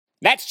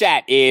Nats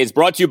Chat is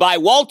brought to you by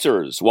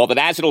Walters. While the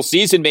national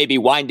season may be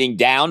winding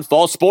down,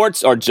 fall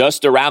sports are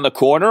just around the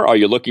corner. Are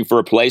you looking for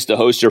a place to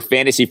host your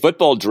fantasy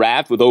football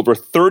draft with over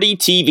 30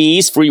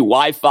 TVs, free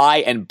Wi-Fi,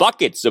 and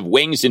buckets of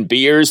wings and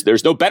beers?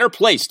 There's no better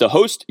place to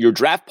host your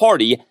draft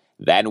party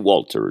than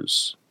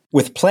Walters.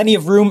 With plenty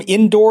of room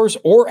indoors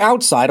or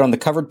outside on the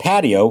covered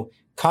patio,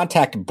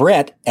 contact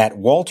Brett at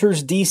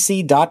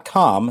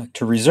waltersdc.com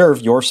to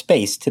reserve your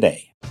space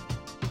today.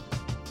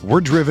 We're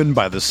driven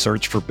by the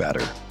search for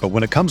better. But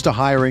when it comes to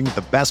hiring,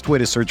 the best way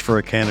to search for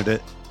a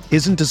candidate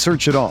isn't to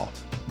search at all.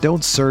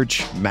 Don't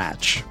search,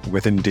 match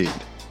with Indeed.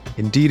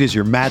 Indeed is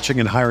your matching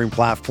and hiring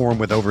platform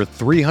with over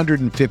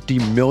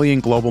 350 million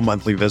global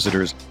monthly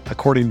visitors,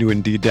 according to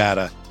Indeed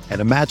data, and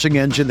a matching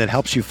engine that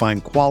helps you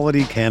find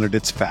quality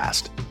candidates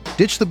fast.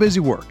 Ditch the busy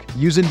work.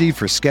 Use Indeed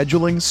for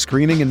scheduling,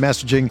 screening, and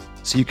messaging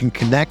so you can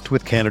connect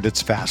with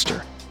candidates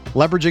faster.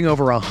 Leveraging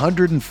over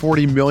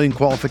 140 million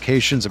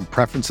qualifications and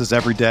preferences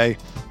every day,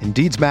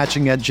 Indeed's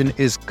matching engine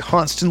is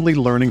constantly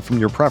learning from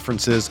your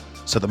preferences,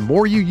 so the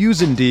more you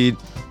use Indeed,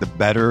 the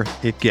better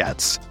it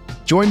gets.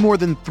 Join more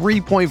than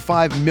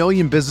 3.5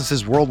 million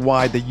businesses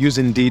worldwide that use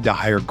Indeed to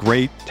hire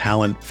great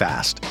talent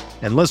fast.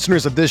 And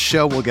listeners of this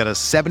show will get a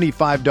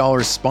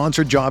 $75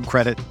 sponsored job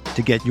credit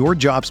to get your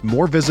jobs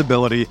more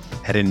visibility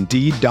at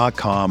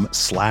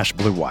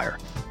Indeed.com/Blue Wire.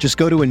 Just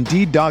go to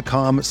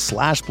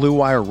Indeed.com/Blue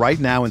Wire right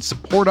now and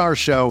support our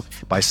show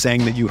by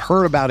saying that you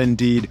heard about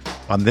Indeed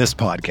on this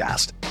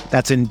podcast.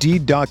 That's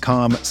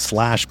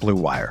Indeed.com/Blue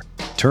Wire.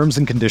 Terms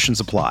and conditions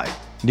apply.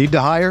 Need to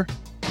hire?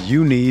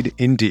 You need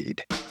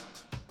Indeed.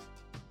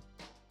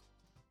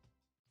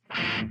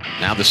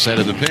 Now the set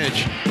of the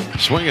pitch.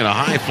 Swinging a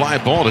high fly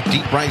ball to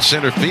deep right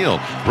center field.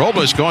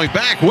 Robles going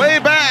back, way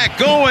back,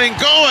 going,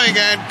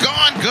 and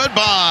gone.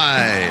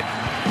 Goodbye.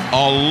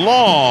 A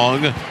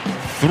long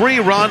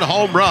 3-run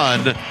home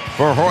run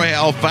for Jorge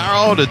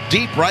Alfaro to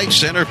deep right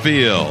center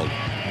field.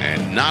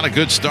 And not a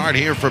good start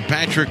here for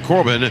Patrick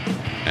Corbin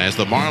as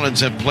the Marlins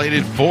have played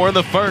it 4 in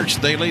the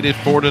first. They lead it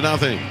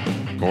 4-0.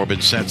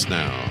 Corbin sets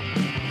now.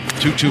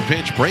 2-2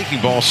 pitch,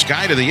 breaking ball,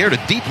 sky to the air to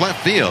deep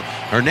left field.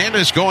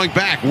 Hernandez going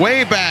back,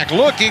 way back,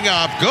 looking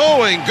up,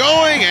 going,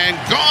 and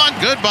gone.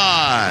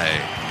 Goodbye.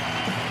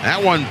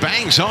 That one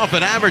bangs off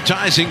an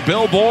advertising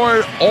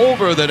billboard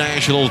over the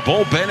Nationals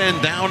bullpen and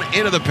down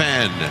into the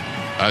pen.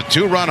 A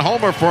 2-run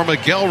homer for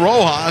Miguel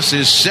Rojas,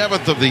 his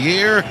 7th of the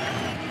year.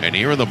 And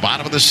here in the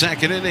bottom of the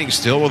second inning,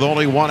 still with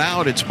only 1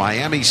 out, it's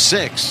Miami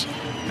 6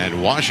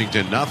 and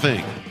Washington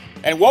nothing.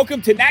 And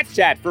welcome to Nats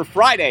Chat for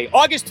Friday,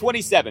 August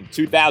 27,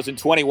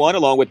 2021,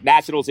 along with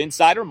Nationals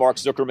insider Mark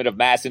Zuckerman of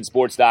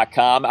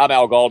MASNsports.com. I'm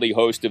Al Galdi,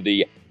 host of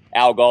the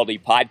Al Galdi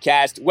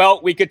podcast. Well,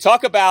 we could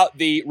talk about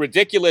the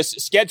ridiculous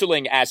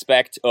scheduling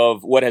aspect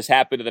of what has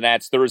happened to the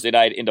Nats Thursday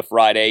night into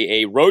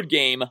Friday, a road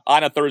game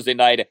on a Thursday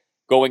night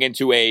going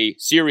into a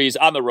series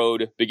on the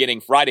road beginning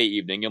Friday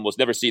evening. And we'll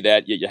never see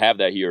that, yet you have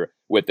that here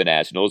with the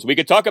Nationals. We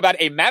could talk about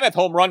a mammoth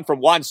home run from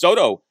Juan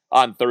Soto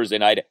on Thursday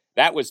night.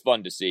 That was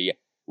fun to see.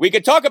 We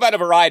could talk about a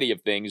variety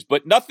of things,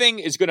 but nothing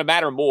is going to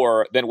matter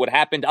more than what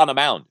happened on the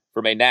mound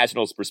from a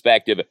Nationals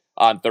perspective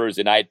on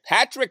Thursday night.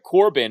 Patrick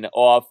Corbin,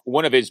 off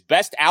one of his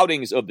best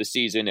outings of the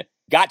season,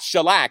 got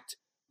shellacked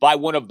by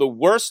one of the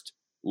worst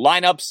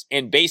lineups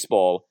in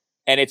baseball,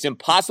 and it's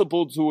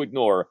impossible to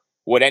ignore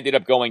what ended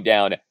up going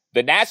down.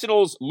 The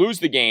Nationals lose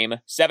the game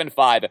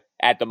 7-5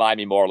 at the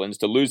Miami Marlins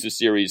to lose the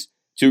series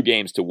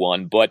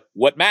 2-1. But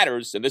what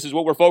matters, and this is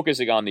what we're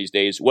focusing on these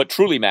days, what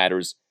truly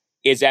matters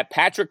is that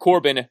Patrick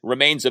Corbin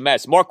remains a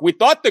mess. Mark, we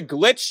thought the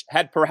glitch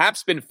had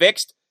perhaps been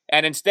fixed,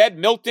 and instead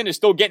Milton is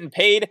still getting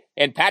paid,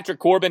 and Patrick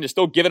Corbin is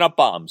still giving up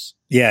bombs.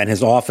 Yeah, and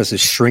his office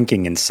is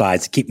shrinking in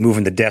size. Keep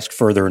moving the desk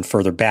further and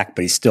further back,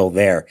 but he's still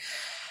there.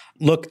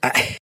 Look,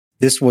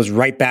 this was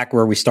right back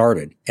where we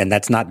started, and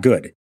that's not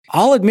good.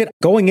 I'll admit,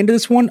 going into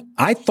this one,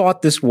 I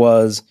thought this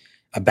was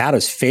about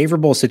as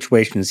favorable a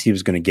situation as he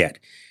was going to get.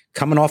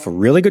 Coming off a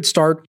really good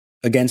start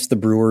against the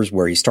Brewers,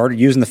 where he started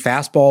using the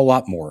fastball a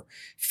lot more,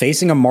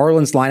 facing a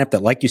Marlins lineup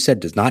that, like you said,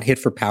 does not hit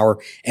for power,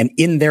 and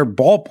in their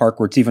ballpark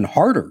where it's even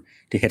harder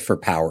to hit for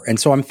power. And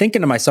so I'm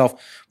thinking to myself,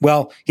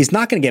 well, he's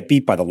not going to get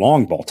beat by the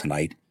long ball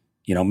tonight.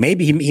 You know,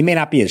 maybe he may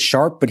not be as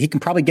sharp, but he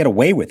can probably get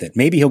away with it.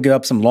 Maybe he'll give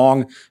up some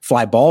long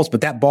fly balls, but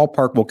that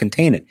ballpark will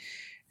contain it.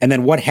 And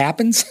then what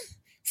happens?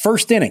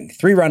 First inning,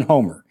 3-run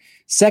homer.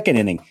 Second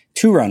inning,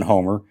 2-run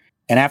homer.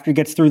 And after he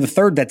gets through the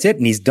third, that's it.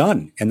 And he's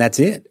done. And that's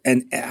it.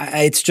 And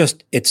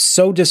it's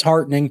so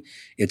disheartening.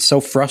 It's so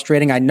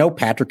frustrating. I know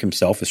Patrick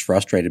himself is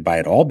frustrated by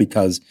it all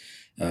because,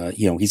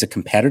 he's a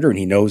competitor and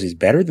he knows he's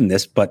better than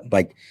this. But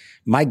like,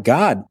 my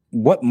God,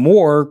 what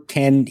more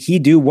can he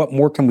do? What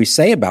more can we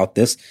say about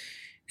this?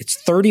 It's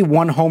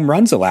 31 home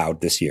runs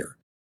allowed this year.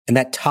 And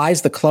that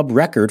ties the club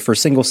record for a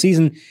single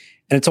season.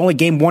 And it's only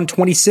game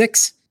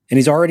 126 and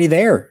he's already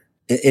there.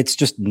 It's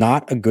just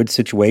not a good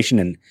situation.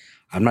 And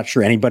I'm not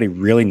sure anybody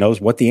really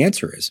knows what the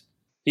answer is.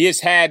 He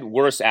has had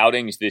worse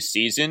outings this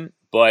season,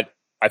 but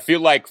I feel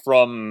like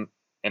from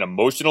an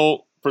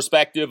emotional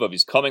perspective of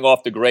he's coming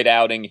off the great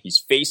outing, he's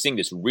facing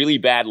this really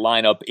bad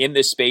lineup in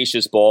this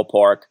spacious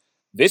ballpark.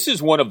 this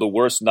is one of the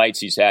worst nights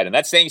he's had. And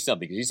that's saying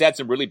something because he's had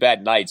some really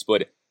bad nights.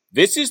 But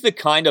this is the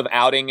kind of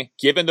outing,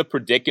 given the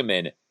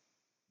predicament,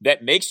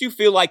 that makes you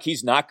feel like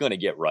he's not going to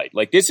get right.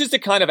 Like, this is the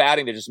kind of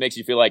outing that just makes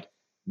you feel like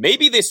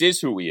maybe this is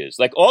who he is.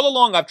 Like, all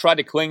along I've tried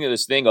to cling to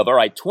this thing of, all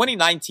right,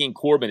 2019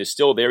 Corbin is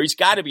still there. He's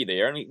got to be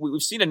there. And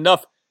we've seen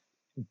enough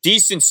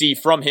decency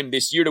from him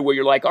this year to where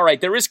you're like, all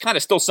right, there is kind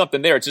of still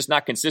something there. It's just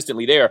not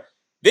consistently there.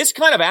 This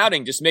kind of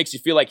outing just makes you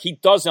feel like he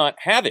does not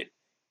have it.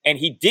 And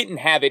he didn't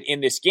have it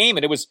in this game.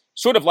 And it was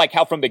sort of like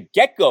how from the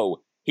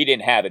get-go he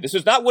didn't have it. This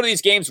was not one of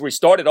these games where he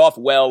started off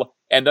well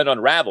and then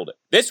unraveled.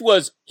 This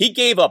was, he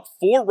gave up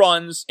 4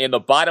 runs in the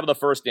bottom of the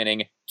first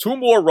inning, 2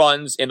 more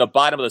runs in the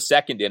bottom of the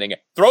second inning,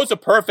 throws a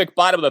perfect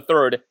bottom of the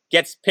third,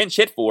 gets pinch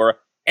hit for,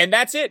 and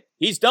that's it.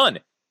 He's done.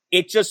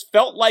 It just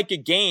felt like a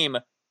game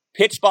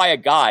pitched by a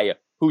guy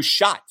who's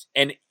shot.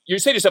 And you're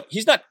saying to yourself,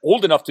 he's not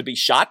old enough to be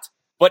shot,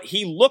 but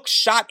he looks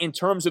shot in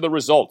terms of the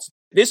results.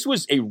 This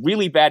was a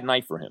really bad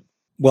night for him.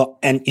 Well,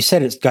 and you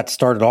said it got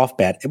started off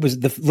bad. It was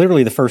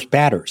literally the first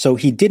batter. So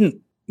he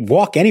didn't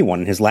walk anyone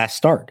in his last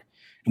start.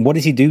 And what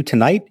does he do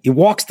tonight? He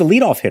walks the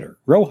leadoff hitter,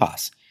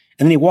 Rojas.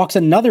 And then he walks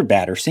another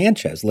batter,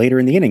 Sanchez, later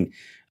in the inning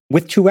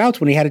with 2 outs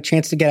when he had a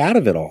chance to get out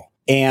of it all.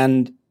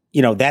 And,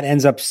 that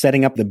ends up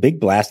setting up the big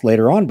blast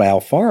later on by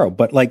Alfaro.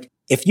 But like,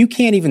 if you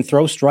can't even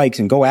throw strikes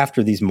and go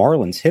after these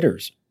Marlins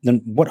hitters,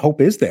 then what hope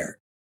is there?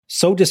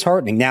 So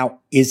disheartening. Now,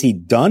 is he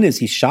done? Is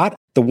he shot?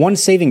 The one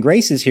saving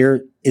grace is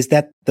here is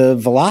that the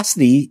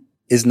velocity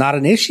is not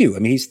an issue. I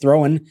mean, he's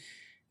throwing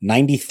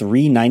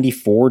 93,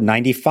 94,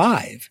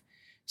 95.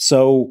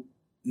 So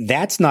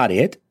that's not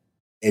it.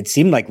 It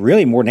seemed like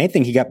really more than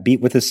anything, he got beat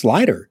with his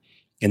slider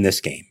in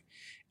this game.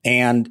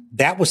 And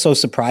that was so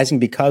surprising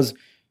because,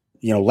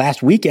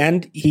 last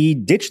weekend he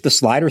ditched the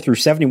slider through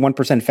 71%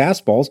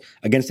 fastballs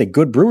against a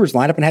good Brewers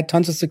lineup and had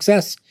tons of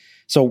success.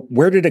 So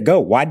where did it go?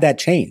 Why'd that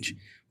change?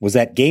 Was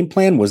that game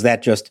plan? Was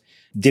that just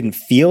didn't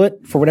feel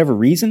it for whatever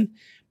reason?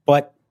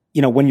 But,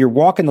 when you're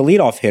walking the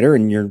leadoff hitter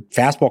and your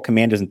fastball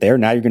command isn't there,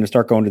 now you're going to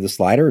start going to the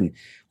slider and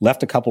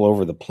left a couple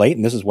over the plate.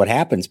 And this is what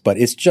happens. But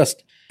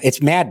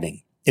it's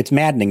maddening. It's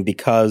maddening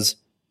because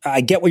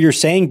I get what you're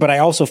saying, but I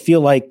also feel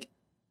like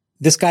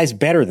this guy's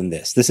better than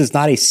this. This is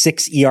not a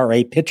 6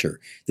 ERA pitcher.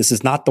 This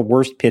is not the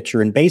worst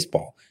pitcher in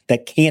baseball.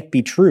 That can't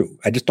be true.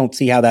 I just don't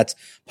see how that's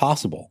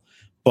possible.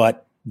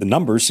 But the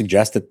numbers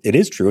suggest that it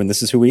is true, and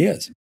this is who he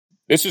is.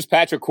 This is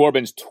Patrick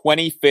Corbin's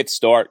 25th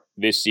start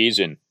this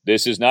season.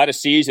 This is not a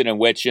season in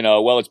which,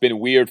 it's been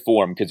weird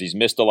for him because he's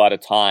missed a lot of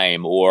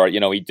time or,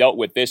 he dealt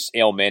with this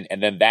ailment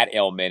and then that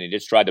ailment and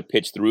just tried to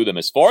pitch through them.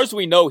 As far as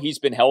we know, he's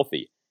been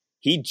healthy.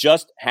 He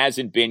just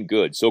hasn't been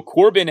good. So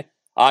Corbin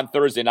on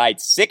Thursday night,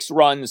 6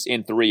 runs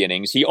in 3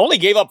 innings. He only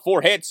gave up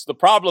 4 hits. The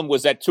problem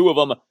was that 2 of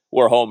them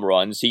were home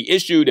runs. He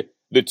issued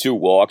the 2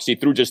 walks. He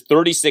threw just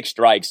 36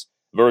 strikes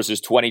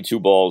versus 22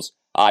 balls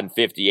on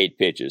 58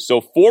 pitches.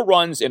 So 4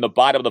 runs in the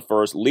bottom of the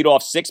first, lead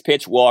off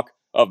 6-pitch walk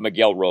of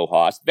Miguel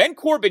Rojas. Then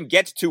Corbin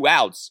gets 2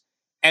 outs,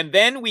 and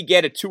then we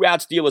get a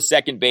 2-out steal of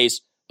second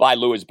base by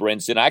Lewis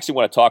Brinson. I actually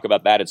want to talk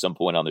about that at some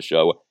point on the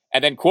show.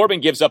 And then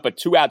Corbin gives up a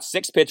 2-out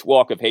 6-pitch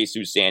walk of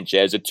Jesus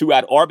Sanchez, a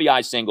 2-out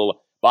RBI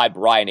single by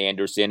Brian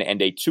Anderson, and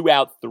a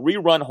 2-out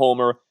 3-run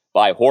homer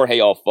by Jorge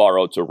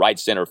Alfaro to right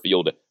center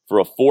field for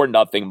a 4-0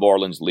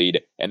 Marlins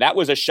lead. And that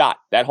was a shot.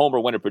 That homer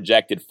went a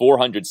projected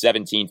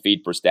 417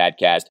 feet per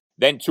Statcast.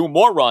 Then 2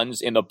 more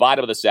runs in the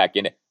bottom of the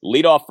second,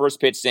 leadoff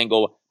first pitch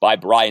single by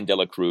Brian De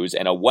La Cruz,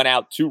 and a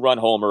 1-out 2-run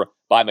homer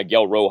by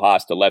Miguel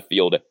Rojas to left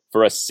field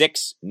for a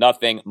 6-0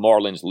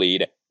 Marlins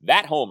lead.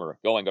 That homer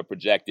going a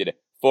projected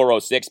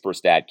 406 per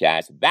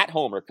Statcast. That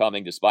homer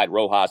coming despite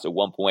Rojas at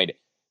one point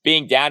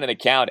being down in the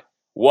count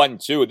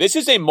 1-2. This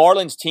is a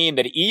Marlins team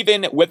that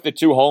even with the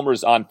 2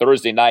 homers on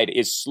Thursday night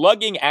is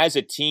slugging as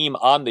a team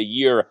on the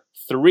year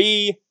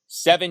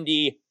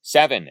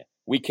 377.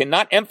 We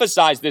cannot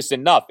emphasize this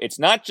enough. It's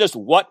not just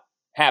what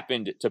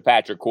happened to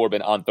Patrick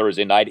Corbin on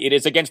Thursday night. It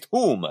is against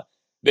whom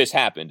this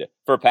happened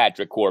for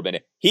Patrick Corbin.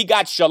 He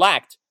got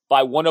shellacked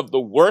by one of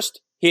the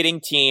worst hitting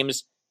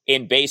teams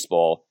in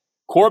baseball.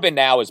 Corbin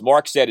now, as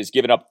Mark said, has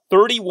given up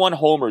 31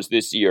 homers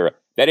this year.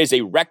 That is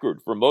a record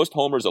for most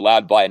homers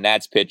allowed by a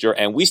Nats pitcher,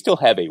 and we still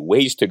have a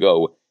ways to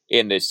go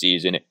in this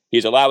season.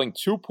 He's allowing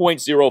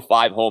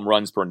 2.05 home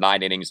runs per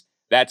 9 innings.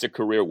 That's a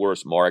career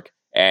worst mark.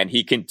 And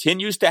he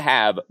continues to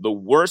have the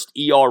worst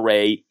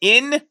ERA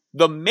in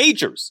the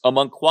majors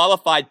among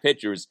qualified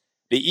pitchers.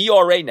 The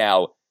ERA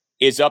now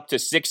is up to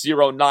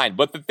 6.09.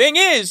 But the thing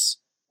is,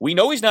 we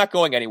know he's not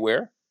going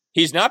anywhere.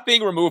 He's not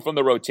being removed from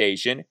the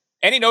rotation.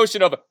 Any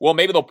notion of, well,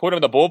 maybe they'll put him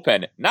in the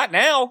bullpen. Not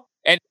now.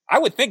 And I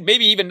would think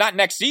maybe even not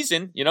next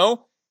season,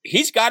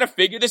 he's got to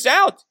figure this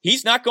out.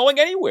 He's not going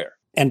anywhere.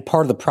 And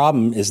part of the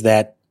problem is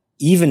that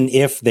even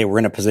if they were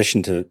in a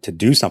position to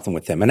do something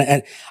with him,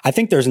 and I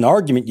think there's an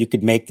argument you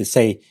could make to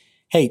say,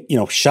 hey,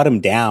 shut him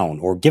down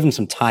or give him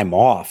some time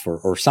off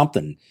or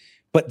something,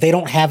 but they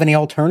don't have any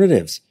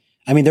alternatives.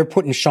 I mean, they're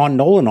putting Sean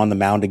Nolan on the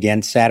mound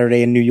again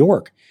Saturday in New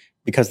York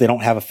because they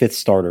don't have a 5th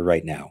starter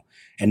right now.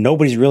 And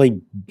nobody's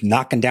really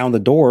knocking down the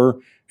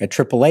door at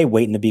AAA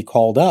waiting to be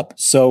called up.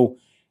 So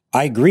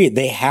I agree.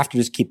 They have to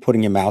just keep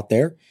putting him out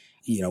there.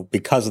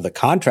 Because of the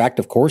contract,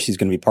 of course, he's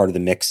going to be part of the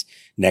mix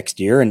next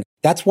year. And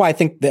that's why I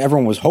think that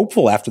everyone was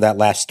hopeful after that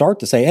last start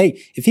to say,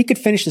 hey, if he could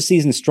finish the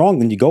season strong,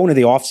 then you go into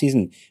the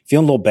offseason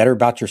feeling a little better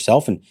about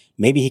yourself, and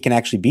maybe he can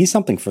actually be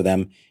something for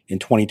them in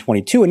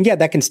 2022. And yeah,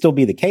 that can still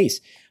be the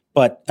case.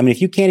 But I mean,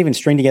 if you can't even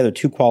string together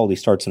 2 quality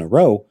starts in a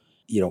row,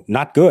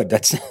 not good.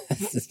 That's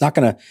it's not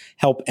going to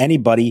help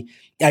anybody.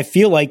 I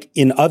feel like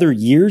in other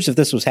years, if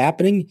this was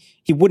happening,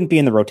 he wouldn't be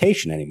in the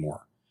rotation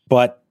anymore.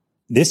 But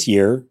this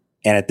year,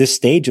 and at this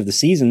stage of the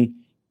season,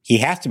 he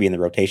has to be in the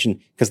rotation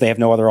because they have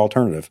no other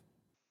alternative.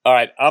 All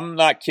right, I'm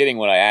not kidding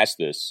when I ask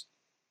this.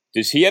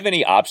 Does he have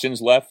any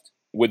options left?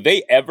 Would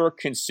they ever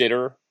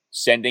consider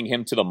sending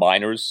him to the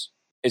minors?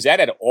 Is that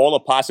at all a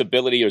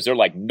possibility, or is there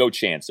no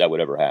chance that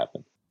would ever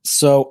happen?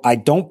 So I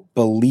don't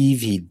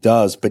believe he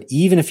does, but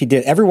even if he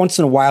did, every once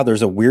in a while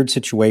there's a weird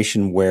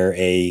situation where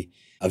a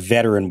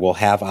veteran will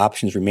have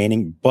options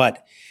remaining,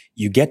 but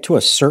you get to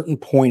a certain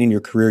point in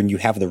your career and you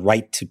have the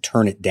right to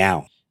turn it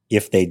down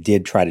if they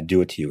did try to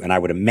do it to you. And I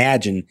would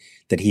imagine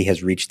that he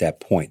has reached that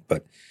point.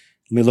 But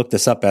let me look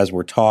this up as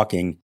we're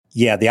talking.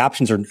 Yeah, the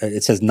options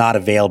it says not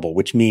available,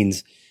 which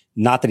means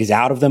not that he's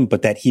out of them,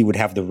 but that he would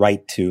have the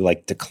right to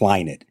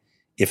decline it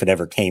if it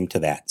ever came to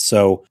that.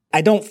 So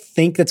I don't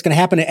think that's going to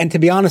happen. And to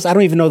be honest, I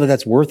don't even know that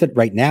that's worth it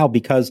right now,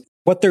 because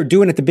what they're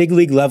doing at the big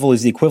league level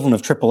is the equivalent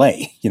of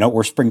AAA,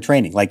 or spring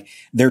training.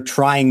 They're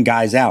trying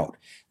guys out.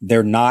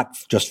 They're not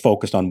just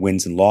focused on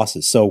wins and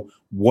losses. So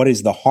what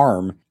is the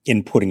harm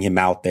in putting him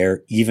out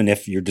there, even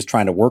if you're just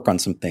trying to work on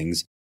some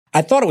things?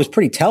 I thought it was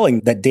pretty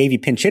telling that Davey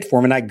pinch hit for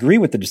him, and I agree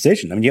with the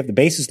decision. I mean, you have the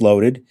bases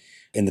loaded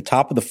in the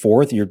top of the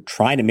 4th. You're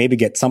trying to maybe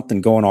get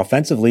something going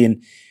offensively.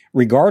 And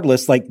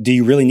regardless, do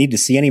you really need to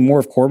see any more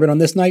of Corbin on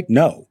this night?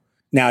 No.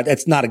 Now,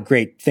 it's not a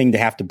great thing to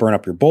have to burn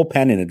up your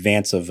bullpen in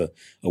advance of a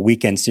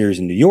weekend series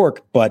in New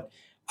York, but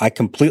I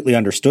completely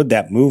understood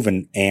that move,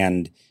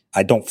 and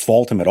I don't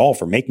fault him at all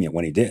for making it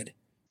when he did.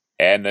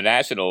 And the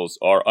Nationals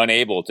are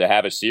unable to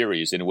have a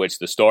series in which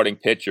the starting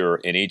pitcher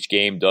in each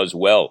game does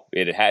well.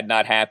 It had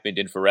not happened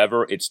in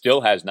forever. It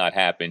still has not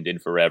happened in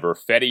forever.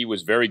 Fetty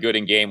was very good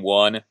in Game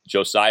 1.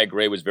 Josiah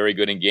Gray was very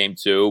good in Game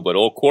 2. But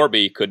old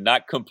Corby could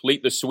not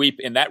complete the sweep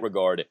in that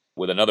regard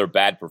with another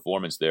bad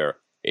performance there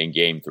in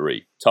Game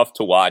 3. Tough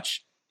to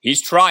watch.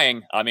 He's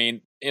trying. I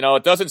mean,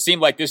 it doesn't seem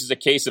like this is a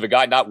case of a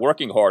guy not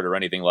working hard or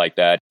anything like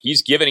that.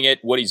 He's giving it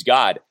what he's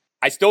got.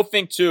 I still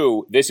think,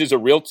 too, this is a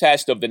real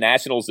test of the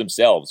Nationals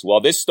themselves.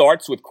 While this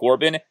starts with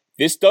Corbin,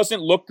 this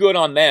doesn't look good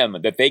on them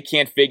that they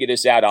can't figure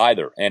this out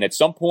either. And at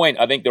some point,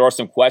 I think there are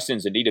some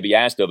questions that need to be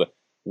asked of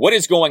what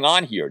is going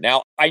on here.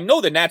 Now, I know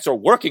the Nats are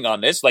working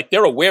on this.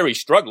 They're aware he's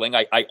struggling.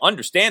 I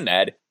understand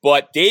that.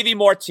 But Davey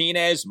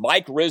Martinez,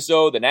 Mike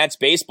Rizzo, the Nats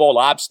baseball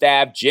ops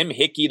staff, Jim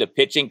Hickey, the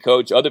pitching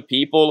coach, other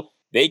people,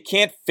 they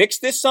can't fix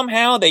this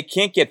somehow. They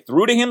can't get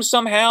through to him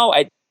somehow.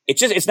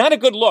 It's not a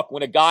good look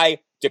when a guy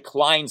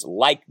declines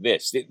like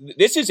this.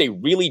 This is a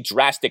really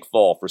drastic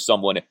fall for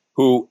someone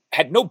who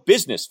had no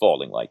business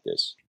falling like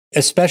this.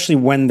 Especially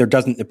when there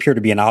doesn't appear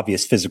to be an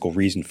obvious physical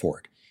reason for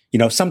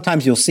it.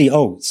 Sometimes you'll see,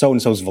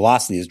 so-and-so's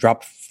velocity has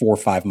dropped 4 or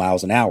 5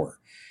 miles an hour.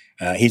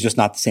 He's just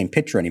not the same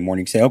pitcher anymore. And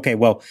you can say, okay,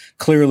 well,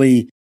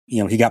 clearly,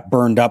 he got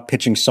burned up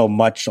pitching so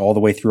much all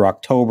the way through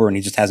October, and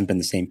he just hasn't been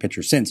the same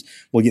pitcher since.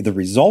 Well, the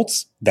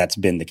results, that's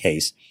been the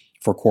case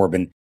for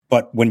Corbin.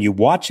 But when you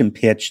watch him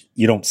pitch,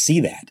 you don't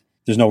see that.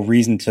 There's no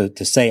reason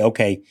to say,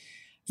 okay,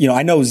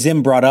 I know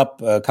Zim brought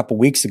up a couple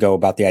weeks ago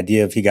about the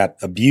idea of he got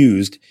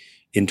abused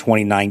in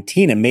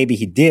 2019, and maybe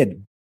he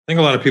did. I think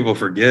a lot of people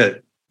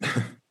forget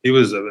he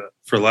was,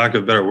 for lack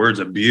of better words,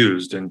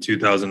 abused in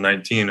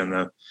 2019 in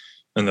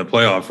the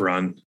playoff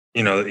run.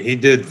 He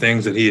did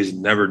things that he has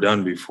never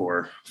done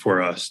before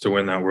for us to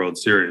win that World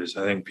Series.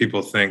 I think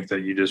people think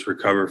that you just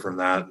recover from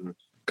that and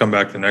come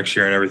back the next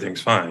year and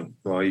everything's fine.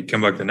 Well, you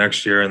come back the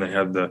next year and they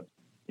have the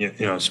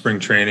spring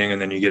training,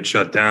 and then you get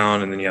shut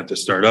down, and then you have to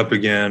start up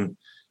again.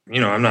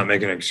 I'm not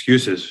making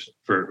excuses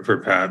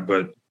for Pat,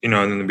 but, in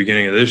the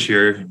beginning of this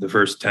year, the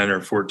first 10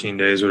 or 14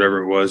 days,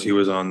 whatever it was, he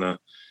was on the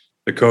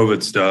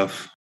COVID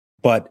stuff.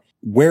 But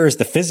where is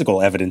the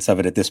physical evidence of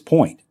it at this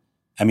point?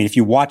 I mean, if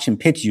you watch him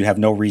pitch, you have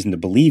no reason to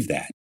believe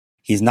that.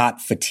 He's not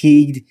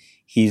fatigued.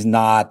 He's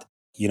not,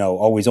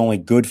 always only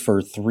good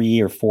for 3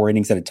 or 4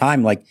 innings at a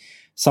time.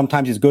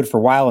 Sometimes he's good for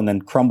a while and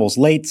then crumbles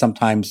late.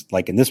 Sometimes,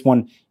 like in this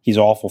one, he's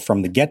awful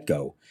from the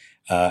get-go.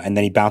 And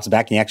then he bounces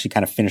back and he actually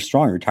kind of finished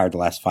strong and retired the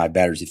last 5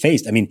 batters he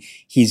faced. I mean,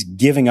 he's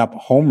giving up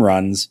home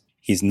runs.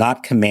 He's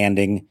not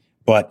commanding,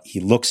 but he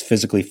looks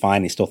physically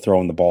fine. He's still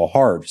throwing the ball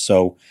hard.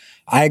 So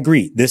I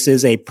agree. This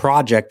is a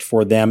project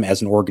for them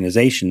as an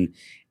organization.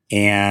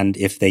 And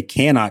if they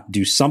cannot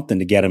do something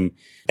to get him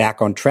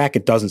back on track,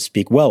 it doesn't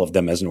speak well of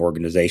them as an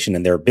organization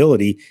and their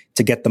ability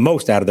to get the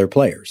most out of their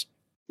players.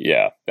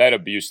 Yeah, that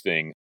abuse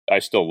thing, I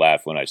still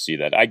laugh when I see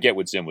that. I get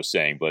what Zim was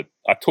saying, but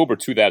October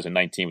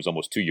 2019 was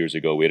almost 2 years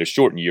ago. We had a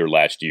shortened year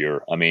last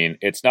year. I mean,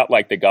 it's not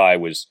like the guy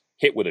was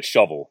hit with a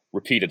shovel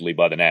repeatedly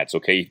by the Nats,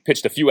 okay? He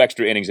pitched a few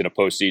extra innings in a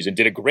postseason,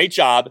 did a great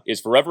job,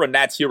 is forever a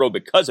Nats hero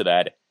because of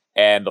that.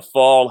 and the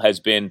fall has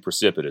been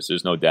precipitous.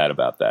 There's no doubt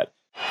about that.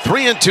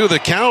 3-2 the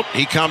count.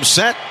 He comes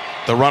set.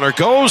 The runner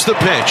goes, the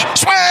pitch.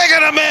 Swing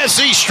and a miss.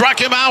 He struck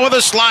him out with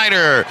a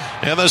slider.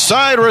 And the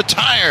side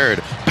retired.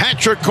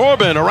 Patrick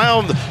Corbin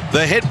around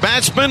the hit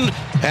batsman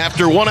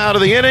after 1 out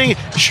of the inning.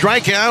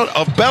 Strikeout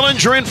of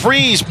Bellinger and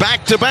Freese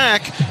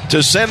back-to-back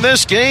to send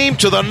this game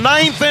to the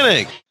 9th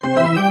inning.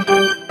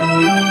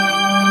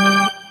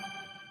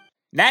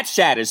 Nats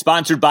Chat is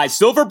sponsored by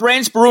Silver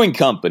Branch Brewing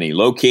Company,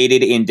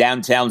 located in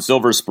downtown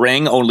Silver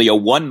Spring, only a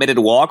 1-minute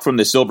walk from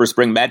the Silver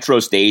Spring Metro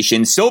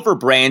station. Silver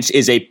Branch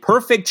is a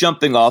perfect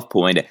jumping-off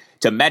point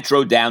to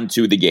Metro down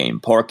to the game.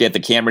 Park at the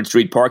Cameron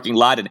Street parking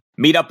lot and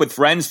meet up with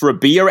friends for a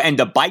beer and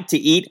a bite to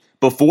eat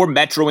before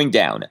metroing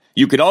down.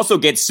 You can also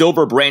get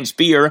Silver Branch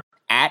beer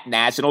at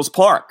Nationals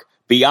Park.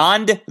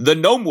 Beyond the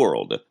Gnome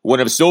World,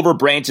 one of Silver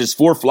Branch's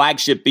 4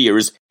 flagship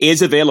beers,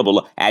 is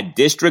available at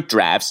District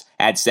Drafts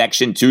at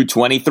Section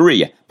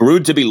 223.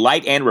 Brewed to be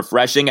light and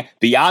refreshing,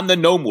 Beyond the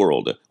Gnome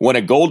World won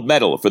a gold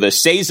medal for the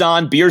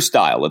Saison beer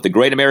style at the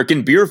Great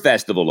American Beer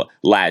Festival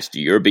last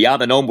year.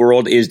 Beyond the Gnome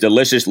World is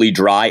deliciously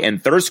dry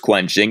and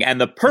thirst-quenching and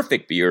the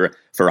perfect beer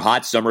for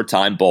hot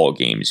summertime ball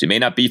games. You may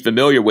not be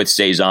familiar with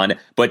Saison,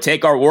 but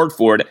take our word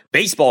for it,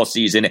 baseball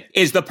season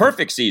is the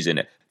perfect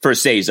season for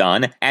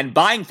Saison, and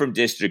buying from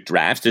District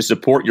Drafts to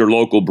support your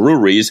local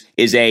breweries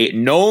is a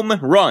gnome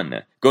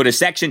run. Go to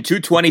Section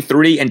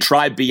 223 and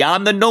try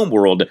Beyond the Gnome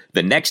World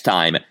the next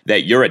time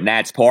that you're at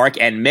Nats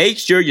Park, and make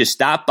sure you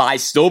stop by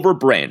Silver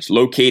Branch,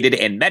 located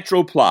in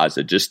Metro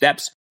Plaza, just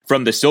steps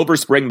from the Silver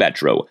Spring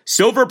Metro.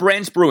 Silver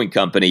Branch Brewing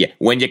Company.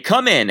 When you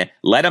come in,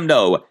 let them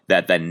know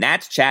that the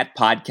Nats Chat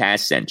podcast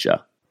sent you.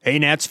 Hey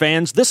Nats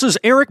fans, this is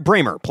Eric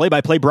Bramer,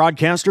 play-by-play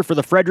broadcaster for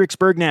the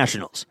Fredericksburg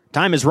Nationals.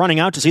 Time is running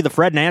out to see the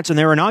Fred Nats in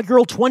their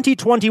inaugural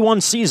 2021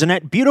 season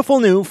at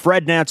beautiful new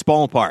Fred Nats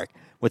Ballpark.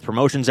 With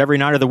promotions every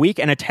night of the week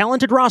and a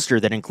talented roster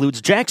that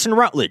includes Jackson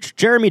Rutledge,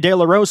 Jeremy De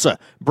La Rosa,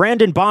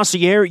 Brandon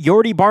Bossier,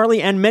 Yordi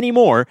Barley, and many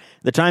more,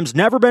 the time's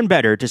never been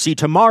better to see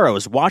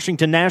tomorrow's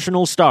Washington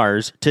Nationals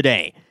stars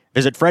today.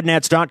 Visit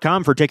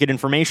FredNats.com for ticket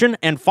information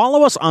and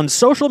follow us on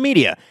social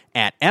media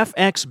at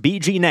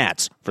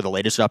FXBGNats for the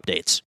latest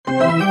updates.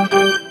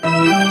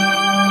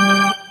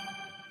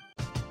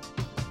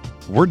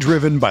 We're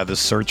driven by the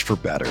search for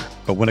better.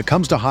 But when it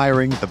comes to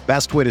hiring, the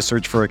best way to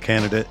search for a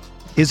candidate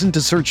isn't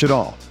to search at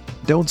all.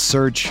 Don't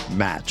search,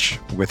 match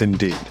with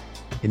Indeed.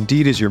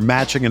 Indeed is your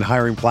matching and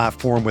hiring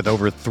platform with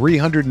over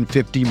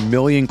 350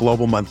 million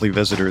global monthly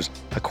visitors,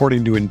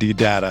 according to Indeed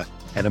data,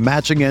 and a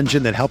matching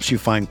engine that helps you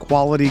find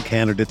quality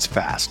candidates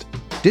fast.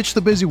 Ditch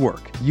the busy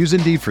work. Use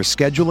Indeed for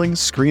scheduling,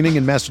 screening,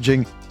 and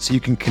messaging so you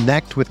can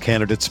connect with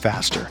candidates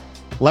faster.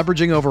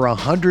 Leveraging over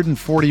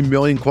 140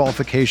 million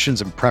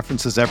qualifications and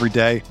preferences every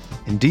day,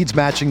 Indeed's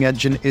matching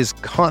engine is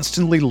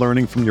constantly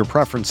learning from your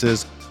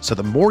preferences, so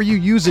the more you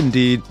use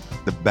Indeed,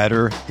 the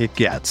better it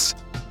gets.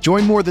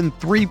 Join more than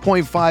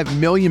 3.5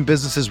 million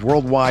businesses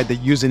worldwide that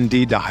use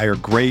Indeed to hire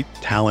great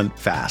talent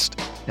fast.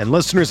 And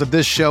listeners of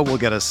this show will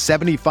get a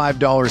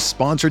 $75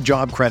 sponsored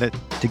job credit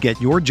to get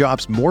your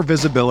jobs more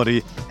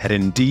visibility at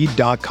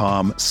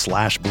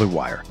Indeed.com/Blue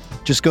Wire.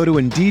 Just go to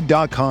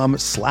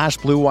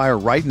Indeed.com/Blue Wire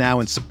right now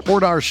and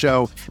support our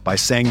show by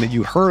saying that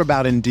you heard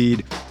about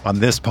Indeed on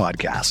this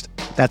podcast.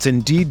 That's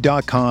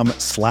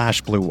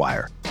Indeed.com/Blue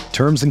Wire.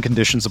 Terms and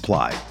conditions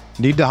apply.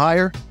 Need to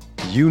hire?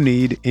 You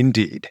need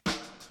Indeed.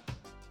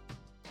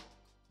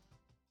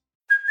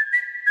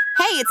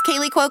 Hey, it's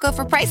Kaylee Cuoco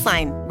for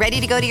Priceline.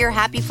 Ready to go to your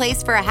happy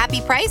place for a happy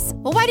price?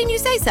 Well, why didn't you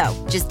say so?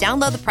 Just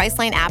download the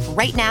Priceline app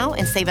right now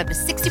and save up to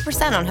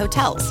 60% on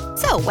hotels.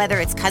 So whether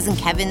it's Cousin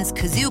Kevin's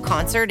Kazoo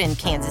Concert in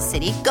Kansas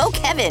City, go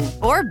Kevin,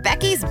 or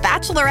Becky's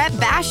Bachelorette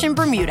Bash in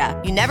Bermuda,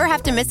 you never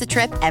have to miss a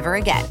trip ever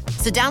again.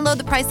 So download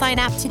the Priceline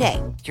app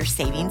today. Your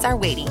savings are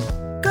waiting.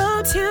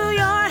 Go to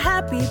your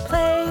happy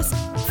place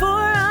for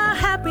a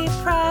happy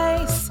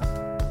price.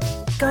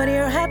 Go to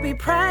your happy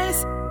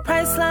price,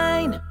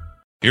 Priceline.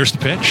 Here's the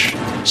pitch.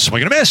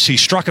 Swing and a miss. He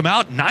struck him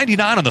out.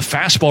 99 on the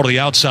fastball to the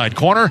outside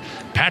corner.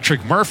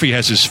 Patrick Murphy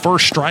has his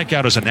first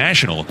strikeout as a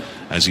National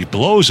as he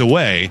blows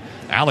away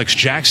Alex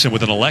Jackson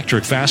with an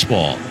electric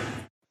fastball.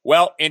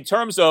 Well, in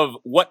terms of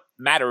what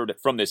mattered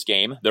from this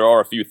game, there are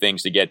a few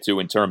things to get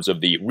to in terms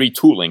of the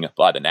retooling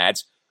by the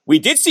Nats. We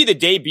did see the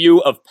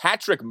debut of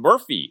Patrick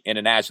Murphy in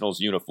a Nationals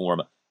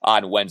uniform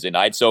on Wednesday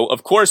night. So,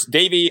 of course,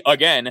 Davey,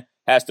 again,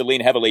 has to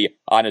lean heavily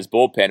on his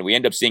bullpen. We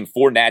end up seeing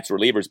 4 Nats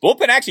relievers.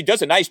 Bullpen actually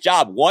does a nice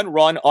job. 1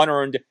 run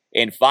unearned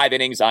in 5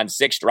 innings on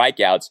 6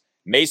 strikeouts.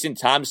 Mason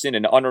Thompson,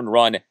 an unearned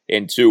run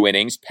in 2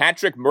 innings.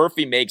 Patrick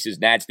Murphy makes his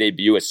Nats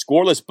debut, a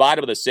scoreless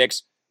bottom of the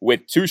 6th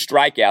with 2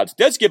 strikeouts.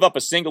 Does give up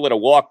a single and a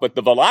walk, but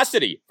the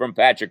velocity from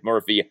Patrick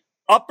Murphy,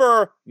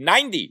 upper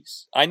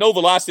 90s. I know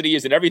velocity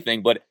isn't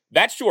everything, but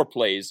that sure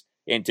plays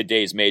in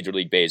today's Major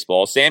League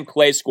Baseball. Sam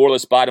Clay,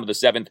 scoreless bottom of the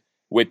 7th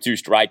with 2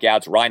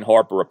 strikeouts. Ryan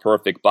Harper, a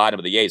perfect bottom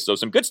of the 8th. So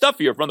some good stuff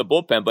here from the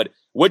bullpen, but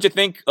what'd you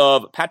think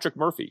of Patrick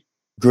Murphy?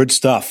 Good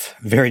stuff.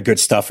 Very good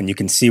stuff. And you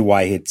can see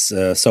why it's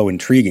so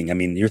intriguing. I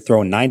mean, you're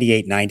throwing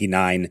 98,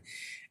 99.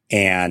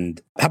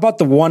 And how about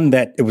the one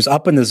that it was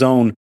up in the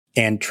zone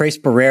And Trace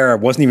Barrera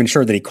wasn't even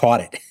sure that he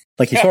caught it.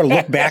 Like he sort of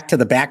looked back to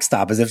the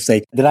backstop as if to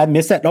say, did I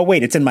miss that? No,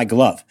 wait, it's in my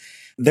glove.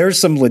 There's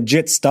some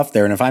legit stuff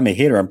there. And if I'm a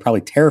hitter, I'm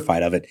probably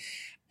terrified of it.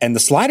 And the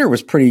slider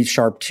was pretty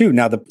sharp too.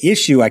 Now, the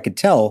issue I could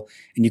tell,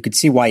 and you could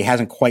see why he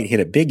hasn't quite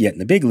hit it big yet in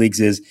the big leagues,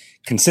 is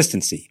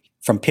consistency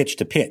from pitch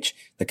to pitch.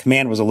 The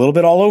command was a little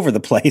bit all over the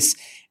place,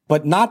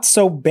 but not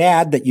so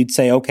bad that you'd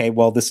say, okay,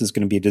 well, this is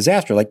going to be a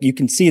disaster. Like you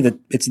can see that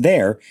it's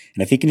there.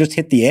 And if he can just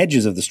hit the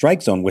edges of the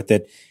strike zone with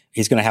it,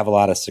 he's going to have a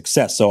lot of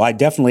success. So I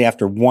definitely,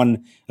 after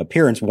one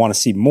appearance, want to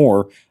see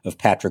more of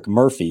Patrick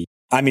Murphy.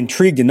 I'm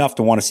intrigued enough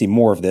to want to see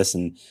more of this,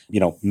 and,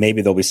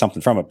 maybe there'll be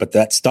something from it. But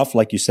that stuff,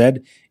 like you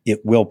said,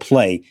 it will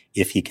play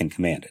if he can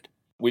command it.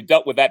 We've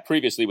dealt with that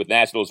previously with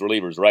Nationals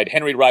relievers, right?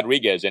 Henry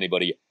Rodriguez,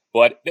 anybody.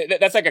 But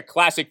that's like a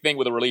classic thing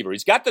with a reliever.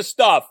 He's got the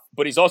stuff,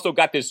 but he's also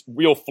got this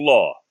real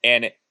flaw.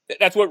 And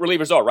that's what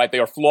relievers are, right? They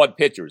are flawed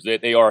pitchers.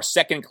 They are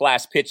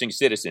second-class pitching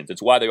citizens.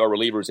 It's why they are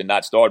relievers and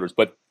not starters.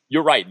 But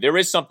you're right. There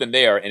is something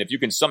there. And if you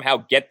can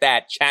somehow get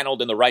that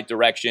channeled in the right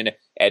direction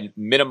and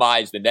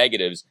minimize the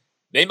negatives,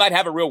 they might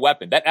have a real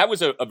weapon. That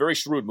was a very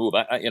shrewd move.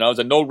 It was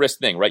a no-risk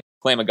thing, right?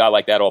 Claim a guy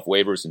like that off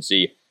waivers and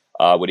see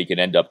what he can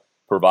end up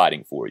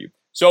providing for you.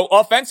 So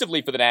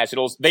offensively for the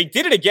Nationals, they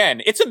did it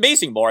again. It's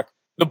amazing, Mark.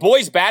 The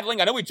boys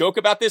battling. I know we joke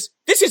about this.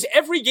 This is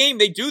every game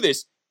they do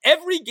this.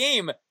 Every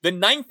game, the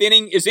ninth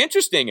inning is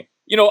interesting.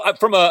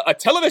 From a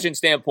television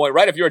standpoint,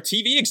 right? If you're a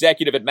TV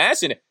executive at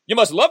Masson, you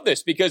must love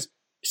this because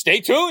stay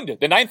tuned.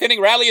 The ninth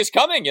inning rally is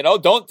coming.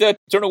 Don't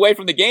turn away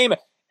from the game.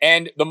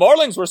 And the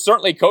Marlins were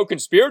certainly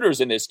co-conspirators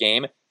in this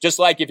game. Just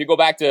like if you go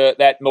back to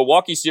that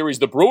Milwaukee series,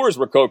 the Brewers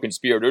were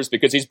co-conspirators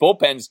because these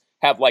bullpens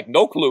have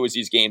no clue as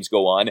these games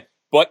go on.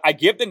 But I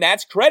give the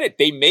Nats credit.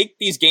 They make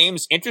these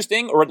games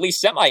interesting, or at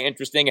least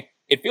semi-interesting.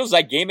 It feels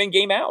like game in,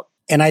 game out.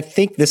 And I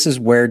think this is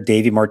where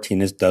Davey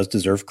Martinez does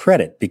deserve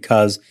credit,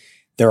 because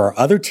there are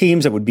other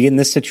teams that would be in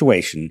this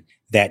situation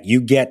that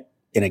you get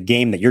in a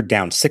game that you're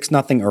down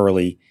 6-0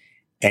 early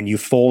and you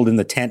fold in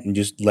the tent and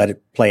just let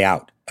it play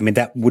out. I mean,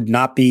 that would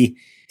not be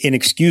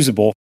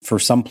inexcusable for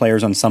some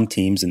players on some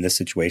teams in this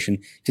situation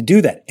to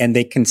do that. And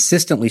they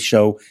consistently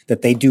show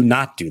that they do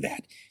not do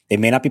that. They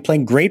may not be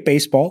playing great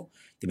baseball.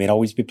 They may not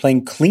always be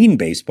playing clean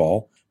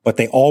baseball, but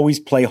they always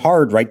play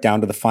hard right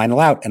down to the final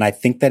out. And I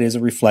think that is a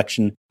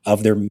reflection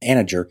of their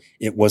manager.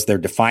 It was their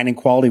defining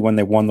quality when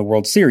they won the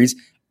World Series.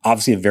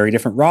 Obviously a very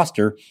different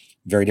roster,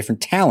 very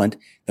different talent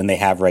than they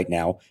have right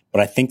now.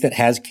 But I think that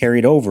has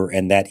carried over,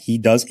 and that he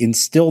does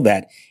instill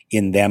that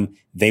in them.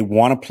 They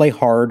want to play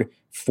hard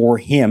for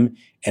him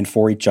and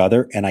for each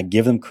other. And I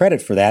give them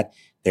credit for that.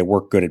 They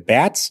work good at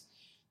bats.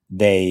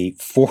 They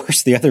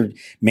force the other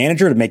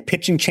manager to make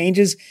pitching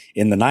changes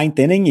in the ninth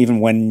inning, even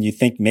when you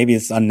think maybe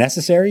it's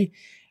unnecessary.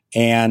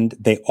 And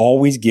they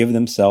always give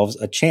themselves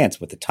a chance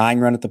with the tying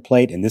run at the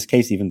plate. In this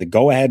case, even the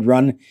go-ahead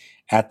run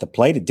at the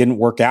plate. It didn't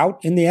work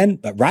out in the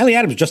end, but Riley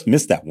Adams just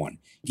missed that one.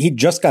 He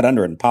just got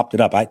under it and popped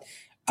it up.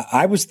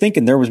 I was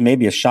thinking there was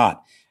maybe a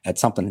shot at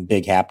something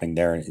big happening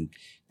there, and it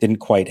didn't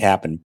quite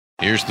happen.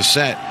 Here's the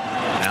set.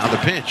 Now the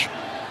pitch.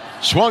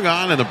 Swung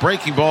on, and the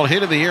breaking ball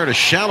hit in the air to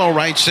shallow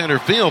right center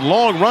field.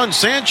 Long run,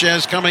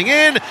 Sanchez coming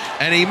in,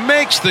 and he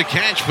makes the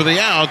catch for the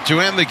out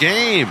to end the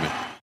game.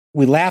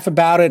 We laugh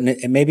about it,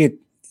 and maybe it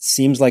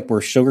seems like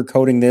we're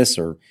sugarcoating this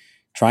or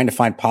trying to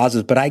find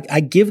positives, but I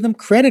give them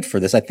credit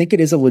for this. I think it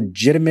is a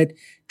legitimate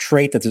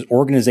trait that this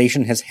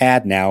organization has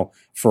had now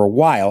for a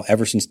while,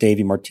 ever since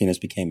Davey Martinez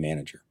became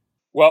manager.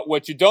 Well,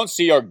 what you don't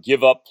see are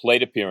give-up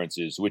plate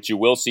appearances, which you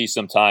will see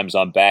sometimes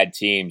on bad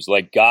teams.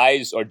 Like,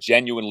 guys are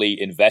genuinely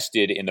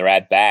invested in their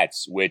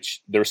at-bats,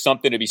 which there's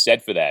something to be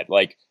said for that.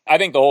 Like, I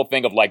think the whole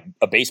thing of,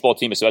 a baseball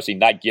team especially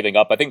not giving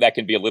up, I think that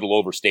can be a little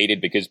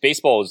overstated, because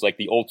baseball is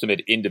the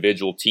ultimate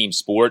individual team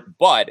sport.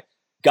 But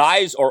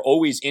guys are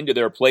always into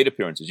their plate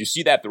appearances. You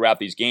see that throughout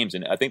these games,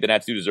 and I think the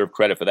Nats do deserve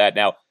credit for that.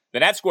 Now, the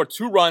Nats score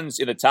 2 runs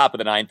in the top of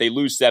the ninth. They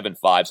lose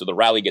 7-5, so the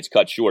rally gets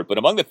cut short. But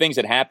among the things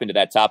that happened to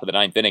that top of the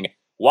ninth inning,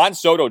 Juan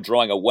Soto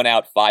drawing a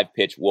 1-out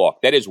 5-pitch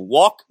walk. That is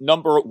walk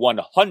number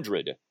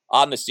 100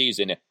 on the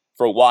season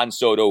for Juan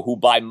Soto, who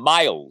by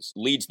miles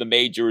leads the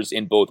majors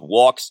in both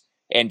walks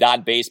and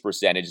on-base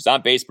percentage. His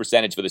on-base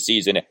percentage for the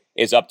season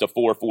is up to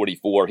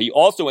 .444. He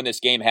also in this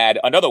game had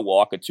another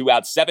walk, a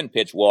 2-out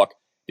 7-pitch walk,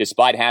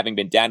 despite having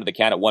been down to the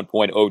count at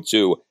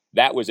 1.02.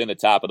 That was in the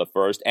top of the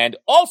first. And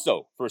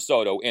also for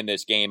Soto in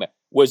this game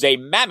was a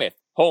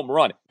mammoth home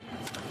run.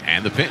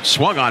 And the pitch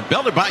swung on,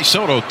 belted by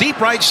Soto, deep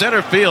right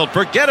center field.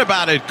 Forget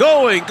about it.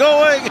 Going,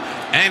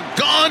 and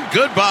gone.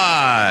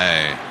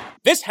 Goodbye.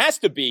 This has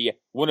to be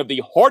one of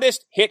the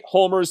hardest hit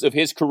homers of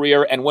his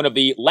career and one of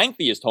the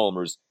lengthiest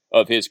homers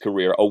of his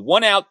career. A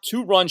 1-out,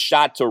 2-run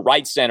shot to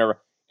right center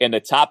in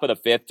the top of the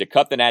fifth to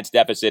cut the Nats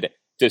deficit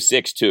to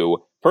 6-2.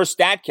 Per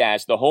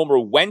StatCast, the homer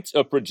went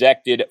a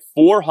projected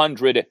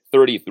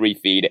 433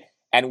 feet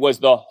and was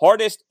the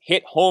hardest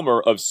hit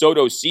homer of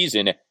Soto's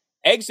season.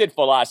 Exit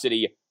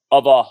velocity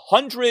of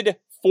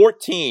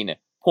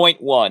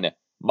 114.1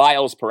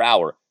 miles per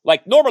hour.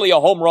 Like normally a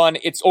home run,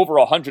 it's over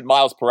 100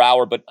 miles per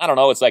hour, but I don't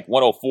know, it's like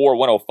 104,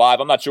 105.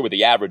 I'm not sure what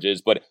the average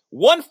is, but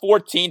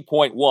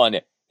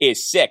 114.1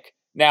 is sick.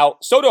 Now,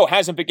 Soto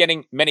hasn't been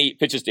getting many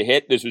pitches to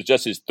hit. This was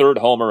just his third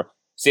homer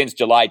since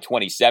July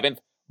 27th,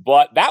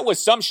 but that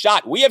was some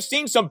shot. We have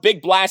seen some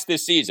big blasts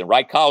this season,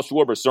 right? Kyle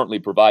Schwarber certainly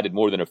provided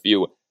more than a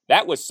few.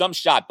 That was some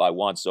shot by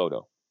Juan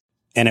Soto.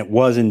 And it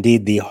was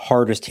indeed the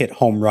hardest hit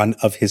home run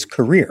of his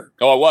career.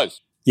 Oh, it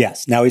was?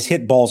 Yes. Now, he's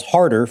hit balls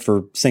harder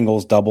for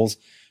singles, doubles,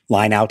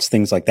 line outs,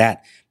 things like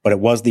that, but it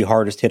was the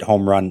hardest hit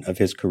home run of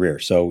his career.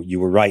 So you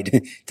were right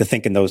to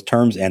think in those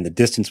terms, and the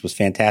distance was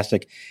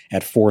fantastic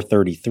at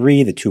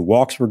 433. The 2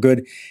 walks were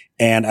good.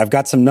 And I've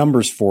got some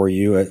numbers for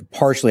you.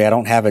 Partially, I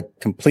don't have it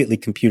completely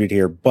computed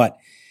here, but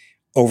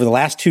over the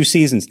last 2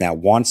 seasons now,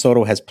 Juan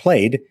Soto has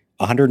played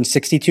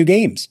 162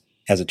 games,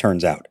 as it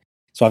turns out.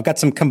 So I've got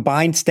some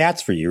combined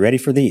stats for you. Ready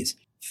for these?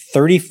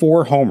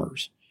 34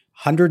 homers,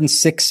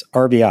 106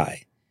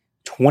 RBI,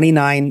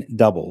 29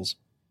 doubles,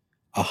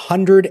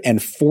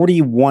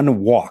 141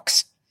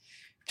 walks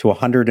to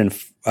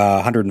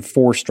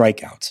 104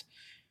 strikeouts.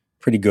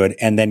 Pretty good.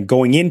 And then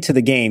going into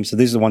the game, so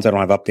these are the ones I don't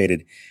have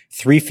updated,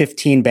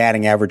 315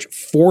 batting average,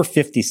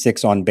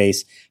 456 on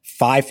base,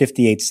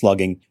 558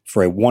 slugging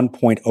for a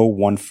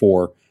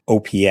 1.014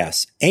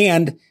 OPS.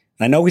 And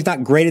I know he's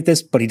not great at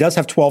this, but he does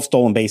have 12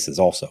 stolen bases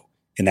also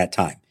in that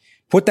time.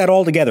 Put that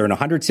all together in a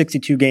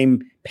 162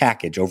 game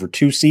package over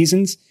 2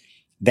 seasons.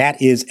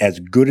 That is as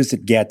good as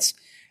it gets.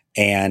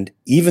 And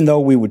even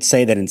though we would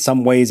say that in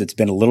some ways it's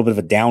been a little bit of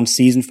a down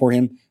season for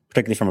him,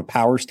 particularly from a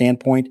power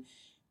standpoint,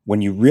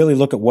 when you really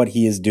look at what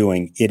he is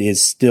doing, it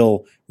is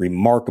still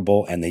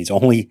remarkable. And he's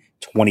only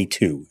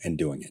 22 and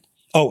doing it.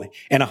 Oh,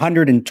 and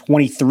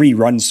 123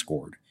 runs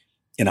scored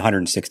in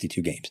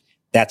 162 games.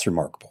 That's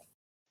remarkable.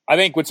 I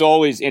think what's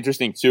always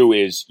interesting, too,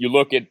 is you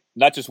look at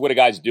not just what a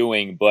guy's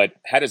doing, but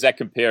how does that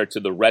compare to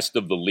the rest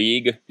of the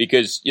league?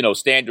 Because,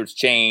 standards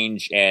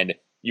change and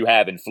you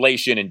have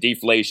inflation and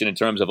deflation in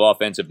terms of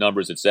offensive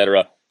numbers,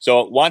 etc.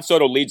 So Juan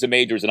Soto leads the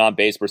majors in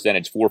on-base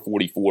percentage,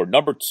 444.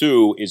 Number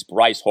 2 is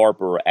Bryce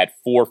Harper at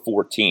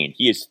 414.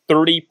 He is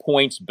 30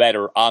 points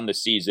better on the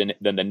season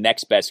than the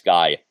next best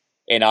guy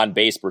in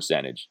on-base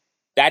percentage.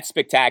 That's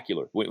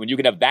spectacular when you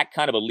can have that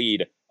kind of a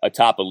lead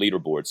atop a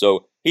leaderboard.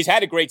 So he's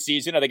had a great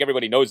season. I think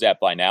everybody knows that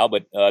by now,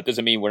 but it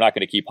doesn't mean we're not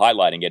going to keep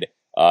highlighting it.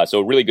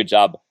 So really good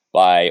job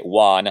by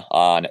Juan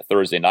on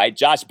Thursday night.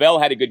 Josh Bell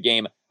had a good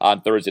game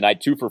on Thursday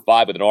night, 2 for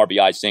 5 with an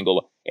RBI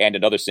single and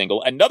another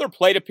single. Another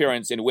plate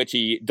appearance in which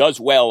he does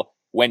well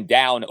when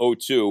down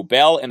 0-2.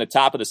 Bell in the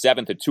top of the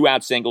 7th, a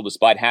 2-out single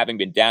despite having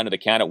been down to the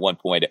count at one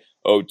point,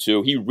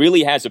 0-2. He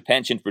really has a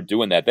penchant for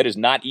doing that. That is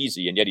not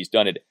easy, and yet he's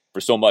done it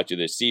for so much of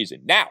this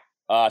season. Now,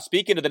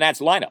 speaking of the Nats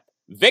lineup,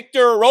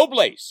 Victor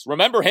Robles,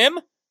 remember him?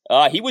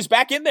 He was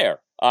back in there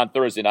on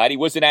Thursday night. He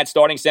was the Nats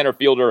starting center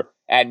fielder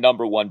and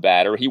number 1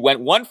 batter. He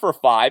went 1 for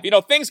 5.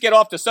 Things get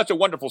off to such a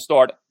wonderful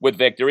start with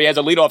Victor. He has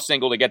a leadoff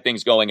single to get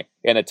things going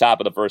in the top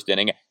of the first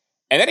inning.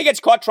 And then he gets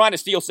caught trying to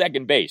steal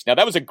second base. Now,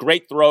 that was a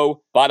great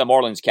throw by the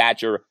Marlins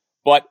catcher,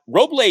 but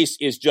Robles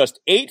is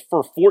just 8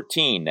 for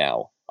 14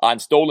 now on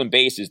stolen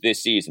bases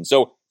this season.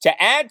 So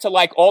to add to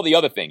like all the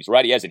other things,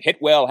 right? He hasn't hit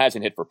well,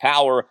 hasn't hit for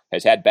power,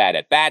 has had bad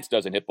at-bats,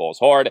 doesn't hit balls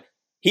hard.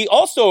 He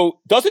also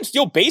doesn't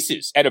steal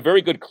bases at a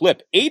very good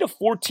clip, 8 of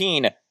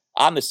 14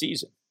 on the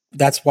season.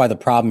 That's why the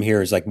problem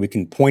here is like we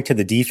can point to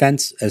the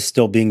defense as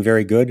still being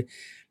very good,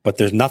 but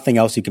there's nothing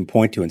else you can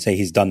point to and say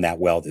he's done that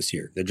well this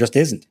year. There just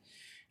isn't.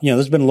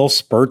 There's been little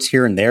spurts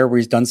here and there where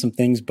he's done some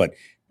things, but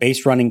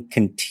base running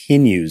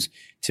continues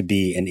to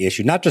be an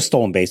issue. Not just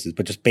stolen bases,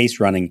 but just base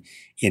running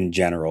in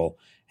general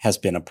has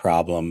been a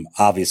problem.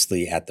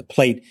 Obviously at the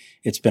plate,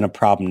 it's been a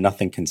problem,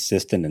 nothing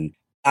consistent. And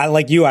I,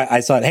 like you,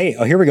 I thought, hey,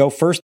 here we go.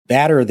 First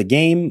batter of the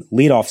game,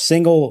 leadoff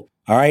single.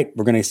 All right,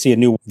 we're going to see a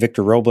new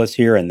Victor Robles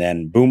here, and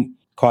then boom,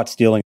 caught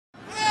stealing.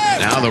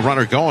 Now the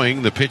runner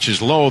going, the pitch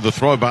is low, the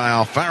throw by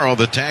Alfaro,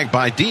 the tag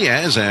by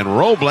Diaz, and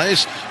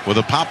Robles with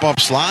a pop-up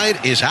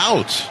slide is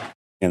out.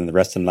 And the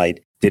rest of the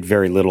night did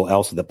very little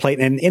else at the plate.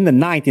 And in the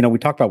 9th, we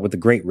talked about with the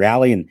great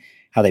rally and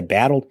how they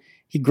battled.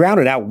 He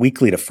grounded out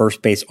weakly to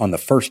first base on the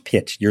first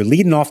pitch. You're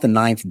leading off the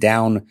 9th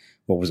down,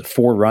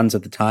 4 runs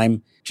at the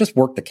time? Just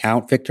work the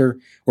count, Victor.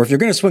 Or if you're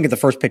going to swing at the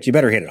first pitch, you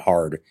better hit it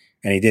hard.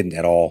 And he didn't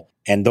at all.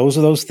 And those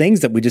are those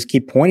things that we just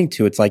keep pointing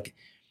to. It's like,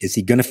 is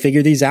he going to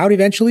figure these out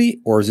eventually?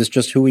 Or is this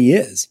just who he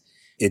is?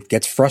 It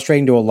gets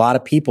frustrating to a lot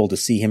of people to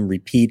see him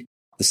repeat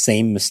the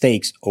same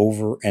mistakes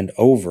over and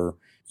over.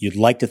 You'd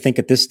like to think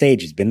at this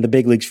stage, he's been in the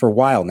big leagues for a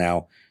while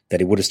now, that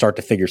he would have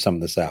started to figure some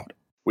of this out.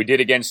 We did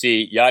again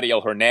see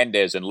Yadiel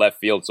Hernandez in left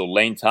field, so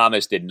Lane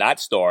Thomas did not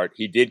start.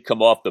 He did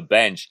come off the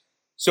bench.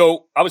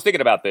 So I was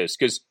thinking about this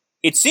because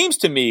it seems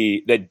to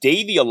me that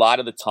Davey a lot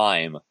of the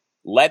time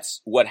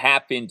lets what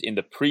happened in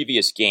the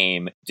previous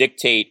game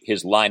dictate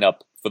his lineup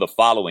for the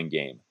following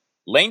game.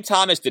 Lane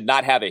Thomas did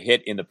not have a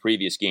hit in the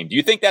previous game. Do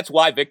you think that's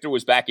why Victor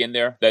was back in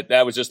there?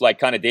 That was just like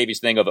kind of Davey's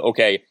thing of,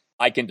 okay,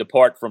 I can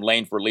depart from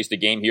Lane for at least a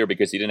game here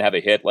because he didn't have a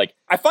hit. Like,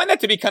 I find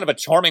that to be kind of a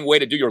charming way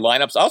to do your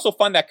lineups. I also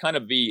find that kind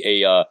of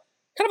be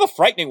kind of a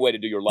frightening way to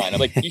do your line. I'm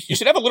like, you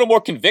should have a little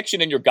more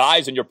conviction in your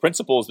guys and your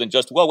principles than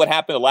just, well, what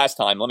happened the last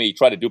time? Let me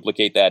try to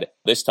duplicate that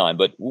this time.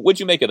 But what'd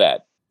you make of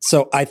that?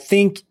 So I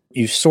think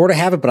you sort of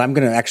have it, but I'm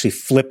going to actually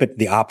flip it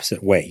the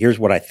opposite way. Here's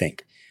what I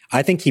think.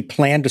 I think he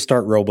planned to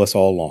start Robles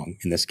all along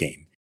in this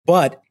game.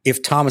 But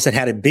if Thomas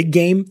had a big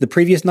game the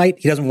previous night,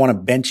 he doesn't want to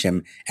bench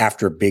him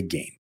after a big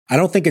game. I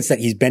don't think it's that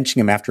he's benching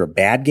him after a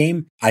bad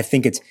game. I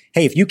think it's,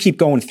 hey, if you keep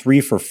going 3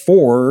 for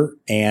 4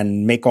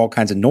 and make all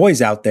kinds of noise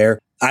out there,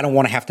 I don't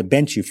want to have to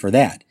bench you for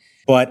that.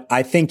 But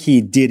I think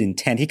he did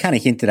intend, he kind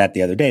of hinted at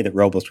the other day that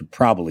Robles would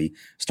probably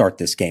start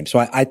this game. So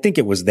I think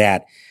it was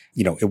that,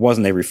 it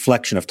wasn't a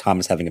reflection of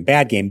Thomas having a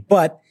bad game,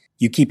 but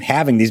you keep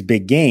having these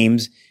big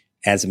games.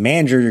 As a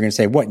manager, you're going to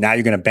say, what, now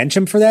you're going to bench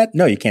him for that?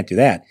 No, you can't do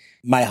that.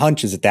 My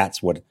hunch is that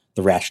that's what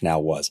the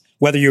rationale was,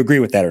 whether you agree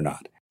with that or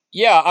not.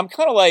 Yeah, I'm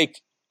kind of like,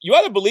 you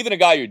either believe in a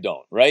guy or you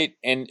don't, right?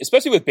 And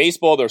especially with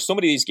baseball, there's so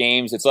many of these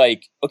games. It's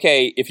like,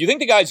 okay, if you think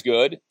the guy's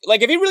good,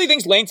 like if he really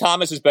thinks Lane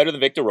Thomas is better than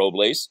Victor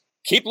Robles,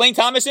 keep Lane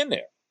Thomas in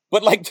there.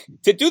 But like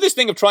to do this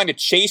thing of trying to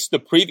chase the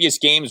previous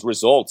game's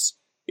results,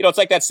 it's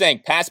like that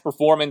saying, past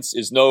performance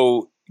is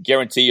no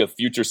guarantee of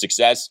future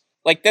success.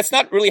 Like that's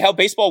not really how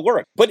baseball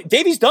works. But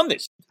Davey's done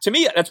this. To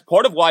me, that's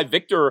part of why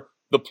Victor,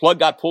 the plug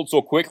got pulled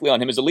so quickly on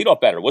him as a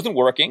leadoff batter. It wasn't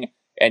working.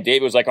 And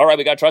David was like, all right,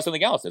 we got to try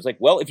something else. It's like,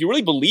 well, if you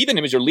really believe in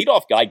him as your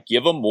leadoff guy,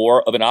 give him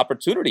more of an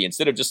opportunity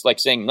instead of just like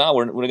saying, no,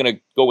 we're going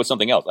to go with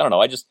something else. I don't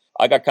know.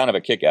 I got kind of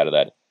a kick out of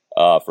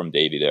that from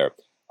Davey there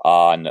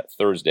on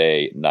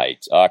Thursday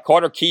night.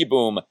 Carter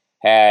Keyboom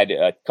had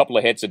a couple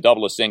of hits, a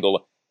double, a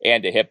single,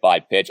 and a hit by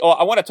pitch. Oh,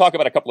 I want to talk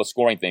about a couple of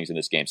scoring things in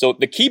this game. So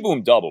the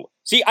Keyboom double.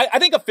 See, I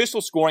think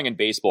official scoring in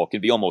baseball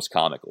can be almost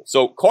comical.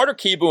 So Carter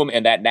Keyboom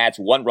and that Nats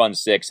 1-run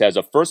 6 has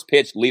a first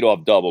pitch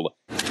leadoff double.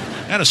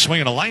 And a swing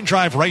and a line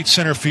drive right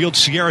center field.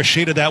 Sierra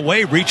shaded that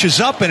way, reaches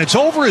up, and it's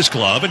over his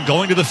glove and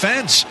going to the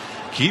fence.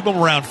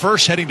 Keyboom around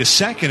first, heading to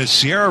second as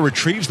Sierra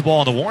retrieves the ball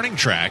on the warning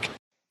track.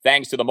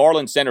 Thanks to the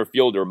Marlins center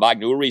fielder,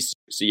 Magneuris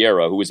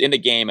Sierra, who was in the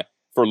game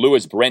for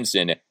Lewis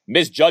Brinson,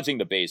 misjudging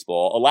the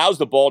baseball, allows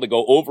the ball to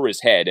go over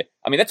his head.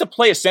 I mean, that's a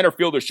play a center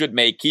fielder should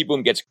make.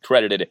 Keyboom gets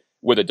credited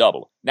with a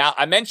double. Now,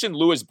 I mentioned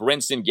Lewis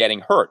Brinson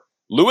getting hurt.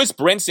 Lewis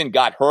Brinson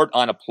got hurt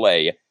on a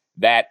play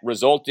that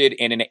resulted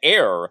in an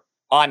error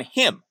on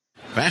him.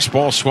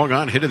 Fastball swung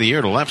on, hit in the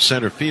air to left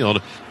center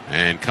field.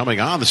 And coming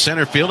on, the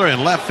center fielder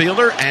and left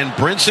fielder, and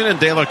Brinson and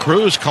De La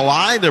Cruz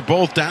collide. They're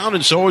both down,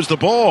 and so is the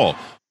ball.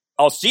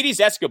 Alcides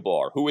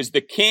Escobar, who is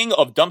the king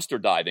of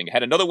dumpster diving,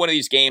 had another one of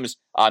these games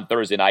on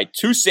Thursday night.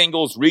 2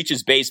 singles,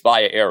 reaches base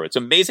via error. It's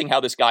amazing how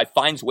this guy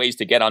finds ways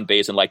to get on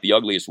base in like the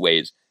ugliest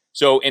ways.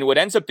 So in what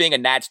ends up being a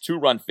Nats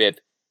 2-run fifth,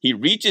 he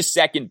reaches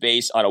second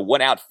base on a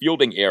 1-out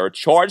fielding error,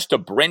 charged to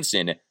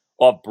Brinson,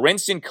 of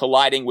Brinson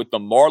colliding with the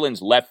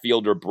Marlins left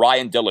fielder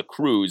Brian De La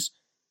Cruz.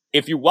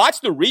 If you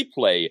watch the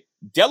replay,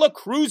 De La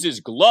Cruz's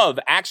glove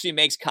actually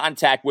makes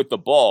contact with the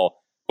ball,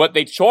 but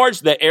they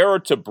charge the error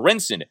to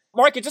Brinson.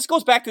 Mark, it just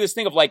goes back to this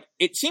thing of like,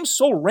 it seems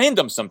so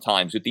random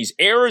sometimes with these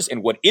errors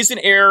and what is an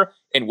error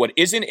and what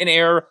isn't an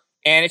error.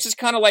 And it's just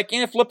kind of like,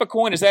 flip a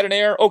coin. Is that an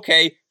error?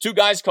 Okay. 2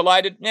 guys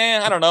collided.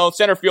 I don't know.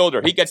 Center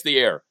fielder. He gets the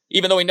error,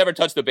 even though he never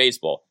touched the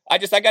baseball. I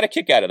got a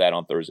kick out of that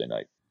on Thursday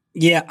night.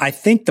 Yeah, I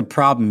think the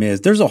problem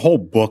is there's a whole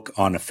book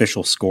on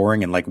official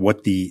scoring and like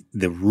what the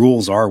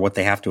rules are, what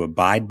they have to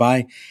abide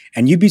by.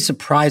 And you'd be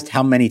surprised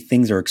how many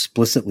things are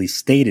explicitly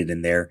stated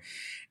in there.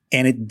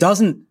 And it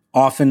doesn't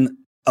often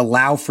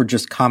allow for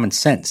just common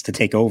sense to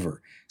take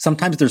over.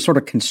 Sometimes they're sort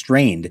of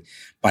constrained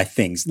by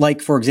things.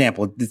 Like, for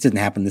example, this didn't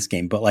happen in this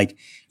game, but like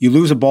you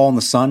lose a ball in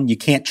the sun, you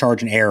can't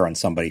charge an error on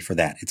somebody for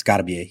that. It's got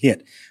to be a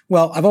hit.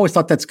 Well, I've always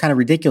thought that's kind of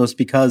ridiculous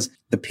because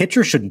the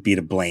pitcher shouldn't be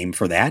to blame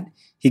for that.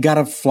 He got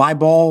a fly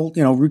ball,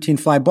 routine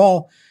fly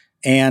ball,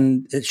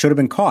 and it should have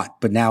been caught,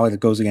 but now it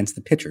goes against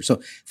the pitcher.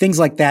 So things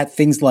like that,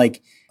 things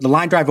like the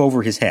line drive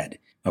over his head.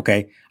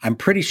 Okay. I'm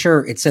pretty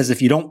sure it says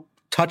if you don't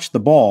touch the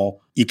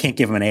ball, you can't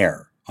give him an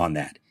error on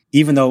that.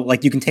 Even though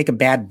like you can take a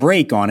bad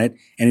break on it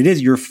and it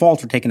is your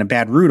fault for taking a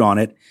bad route on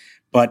it.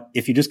 But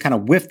if you just kind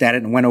of whiffed at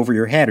it and went over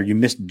your head or you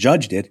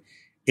misjudged it,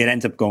 it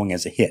ends up going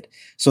as a hit.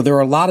 So there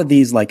are a lot of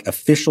these like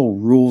official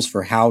rules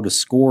for how to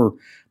score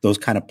those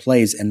kind of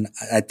plays. And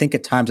I think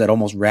at times I'd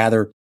almost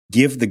rather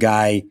give the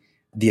guy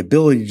the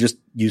ability to just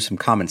use some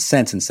common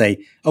sense and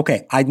say,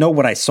 okay, I know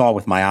what I saw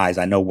with my eyes.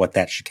 I know what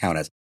that should count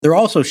as. There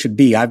also should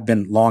be, I've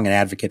been long an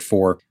advocate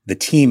for the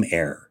team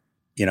error.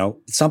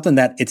 Something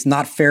that it's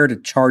not fair to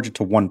charge it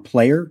to one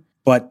player,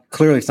 but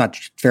clearly it's not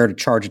fair to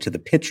charge it to the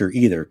pitcher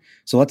either.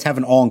 So let's have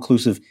an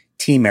all-inclusive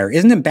team error.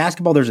 Isn't in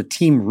basketball, there's a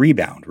team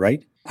rebound,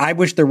 right? I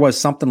wish there was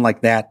something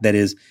like that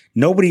is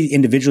nobody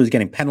individually is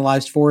getting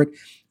penalized for it,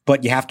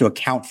 but you have to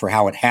account for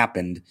how it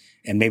happened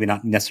and maybe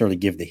not necessarily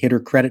give the hitter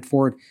credit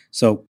for it.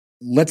 So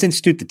let's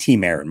institute the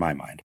team error in my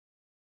mind.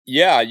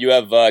 Yeah, you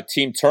have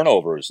team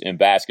turnovers in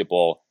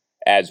basketball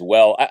as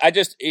well.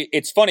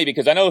 It's funny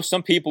because I know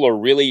some people are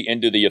really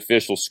into the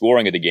official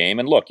scoring of the game.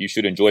 And look, you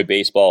should enjoy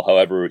baseball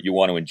however you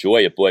want to enjoy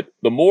it. But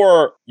the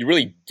more you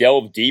really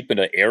delve deep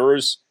into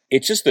errors,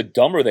 it's just the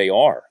dumber they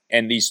are.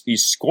 And these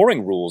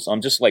scoring rules,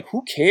 I'm just like,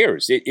 who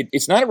cares?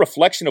 It's not a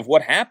reflection of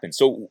what happened.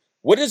 So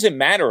what does it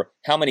matter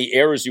how many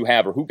errors you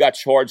have or who got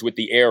charged with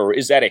the error?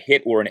 Is that a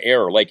hit or an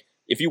error? Like,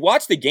 if you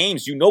watch the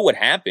games, you know what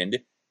happened.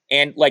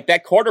 And like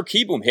that Carter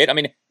Kieboom hit, I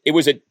mean, it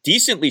was a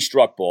decently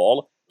struck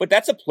ball, but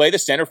that's a play the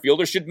center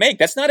fielder should make.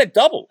 That's not a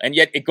double. And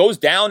yet it goes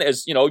down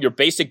as, your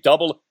basic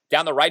double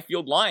down the right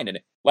field line. And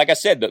like I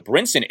said, the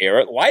Brinson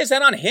error, why is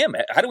that on him?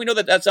 How do we know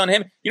that that's on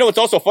him? What's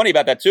also funny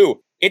about that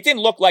too, it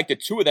didn't look like the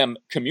two of them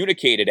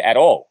communicated at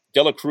all.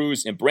 De La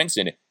Cruz and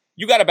Brinson.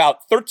 You got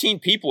about 13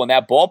 people in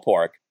that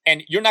ballpark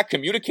and you're not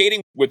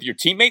communicating with your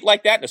teammate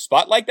like that in a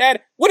spot like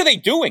that. What are they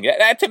doing?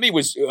 That to me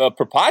was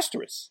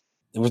preposterous.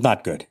 It was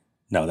not good.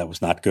 No, that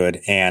was not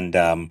good. And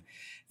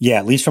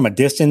at least from a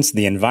distance,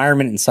 the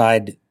environment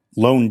inside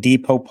Lone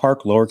Depot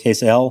Park,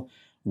 lowercase L,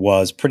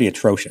 was pretty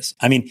atrocious.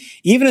 I mean,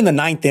 even in the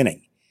ninth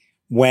inning,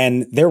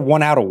 when they're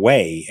 1 out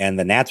away and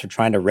the Nats are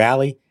trying to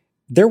rally,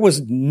 there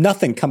was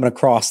nothing coming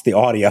across the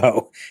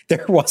audio.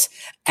 There was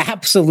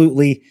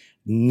absolutely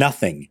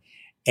nothing.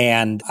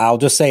 And I'll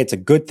just say it's a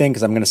good thing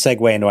because I'm going to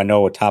segue into, I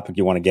know, a topic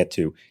you want to get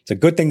to. It's a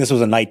good thing this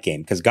was a night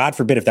game because God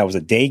forbid if that was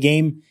a day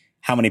game,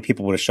 how many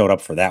people would have showed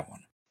up for that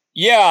one?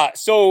 Yeah,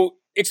 so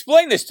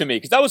explain this to me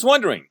because I was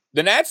wondering.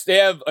 The Nats, they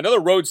have another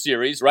road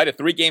series, right? A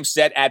 3-game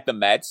set at the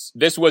Mets.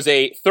 This was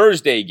a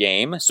Thursday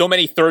game. So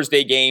many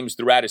Thursday games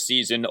throughout a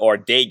season are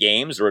day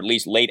games or at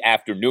least late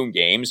afternoon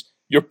games.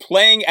 You're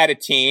playing at a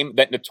team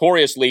that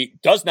notoriously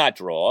does not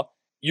draw.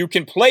 You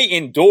can play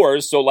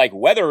indoors, so like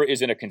weather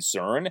isn't a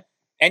concern.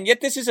 And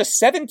yet this is a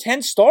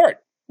 7-10 start.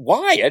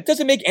 Why? It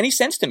doesn't make any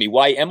sense to me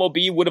why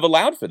MLB would have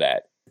allowed for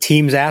that.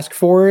 Teams ask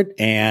for it,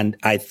 and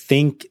I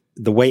think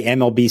the way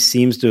MLB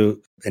seems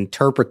to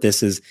interpret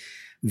this is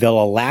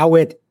they'll allow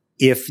it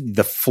if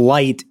the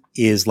flight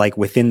is like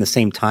within the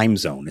same time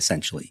zone,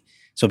 essentially.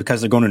 So because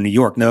they're going to New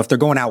York. Now, if they're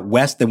going out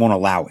west, they won't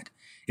allow it.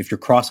 If you're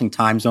crossing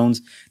time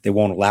zones, they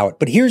won't allow it.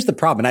 But here's the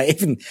problem.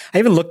 And I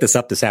even looked this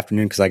up this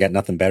afternoon because I got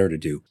nothing better to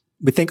do.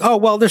 We think, oh,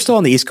 well, they're still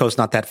on the East Coast,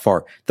 not that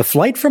far. The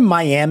flight from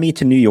Miami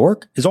to New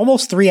York is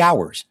almost 3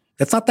 hours.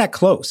 That's not that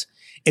close.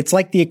 It's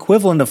like the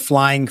equivalent of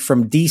flying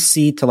from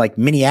DC to like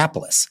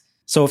Minneapolis.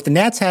 So if the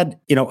Nats had,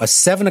 a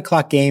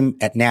 7:00 game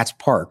at Nats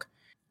Park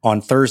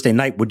on Thursday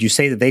night, would you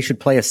say that they should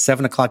play a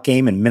 7:00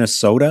 game in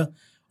Minnesota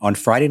on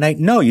Friday night?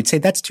 No, you'd say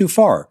that's too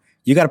far.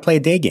 You got to play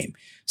a day game.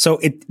 So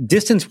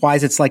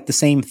distance-wise, it's like the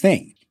same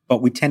thing.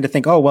 But we tend to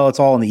think, oh, well, it's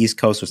all on the East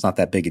Coast, so it's not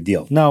that big a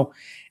deal. No,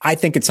 I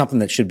think it's something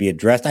that should be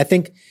addressed. I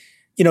think,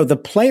 the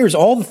players,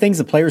 all the things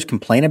the players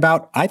complain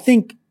about, I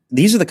think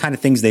these are the kind of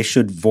things they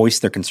should voice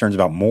their concerns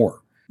about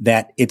more.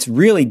 That it's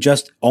really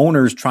just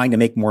owners trying to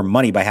make more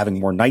money by having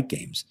more night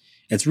games.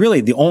 It's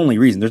really the only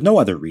reason. There's no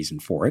other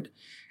reason for it.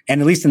 And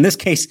at least in this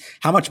case,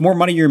 how much more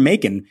money you're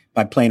making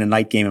by playing a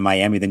night game in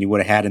Miami than you would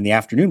have had in the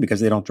afternoon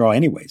because they don't draw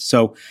anyways.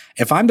 So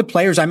if I'm the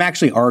players, I'm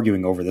actually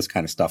arguing over this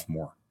kind of stuff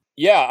more.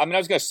 Yeah, I mean, I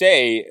was going to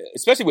say,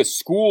 especially with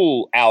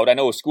school out, I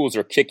know schools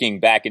are kicking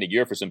back into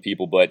gear for some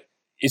people, but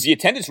is the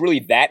attendance really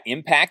that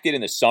impacted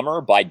in the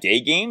summer by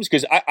day games?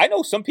 Because I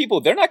know some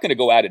people, they're not going to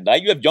go out at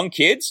night. You have young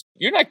kids,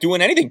 you're not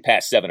doing anything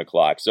past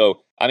 7:00.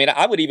 So, I mean,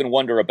 I would even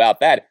wonder about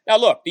that. Now,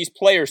 look, these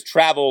players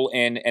travel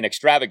in an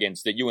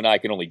extravagance that you and I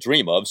can only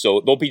dream of,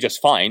 so they'll be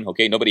just fine,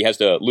 okay? Nobody has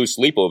to lose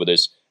sleep over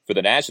this for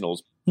the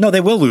Nationals. No,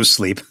 they will lose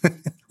sleep.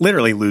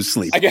 Literally lose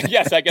sleep. I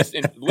guess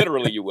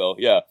literally you will,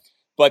 yeah.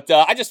 But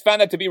I just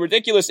found that to be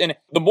ridiculous. And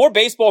the more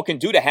baseball can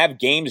do to have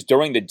games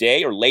during the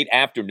day or late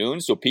afternoon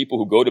so people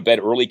who go to bed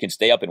early can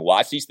stay up and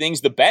watch these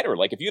things, the better.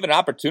 Like if you have an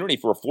opportunity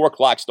for a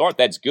 4:00 start,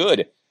 that's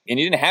good. And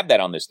you didn't have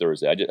that on this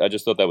Thursday. I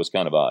just thought that was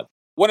kind of odd.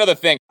 One other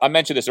thing, I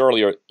mentioned this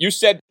earlier. You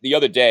said the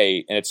other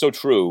day, and it's so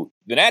true,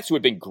 the Nats, who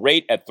had been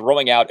great at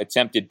throwing out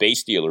attempted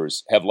base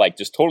stealers, have like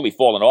just totally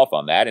fallen off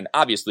on that. And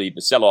obviously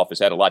the sell-off has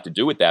had a lot to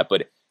do with that.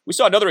 But we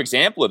saw another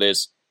example of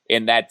this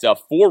in that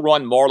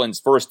 4-run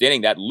Marlins first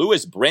inning, that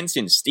Lewis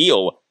Brinson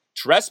steal.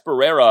 Tres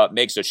Barrera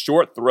makes a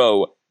short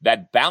throw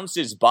that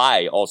bounces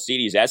by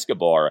Alcides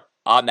Escobar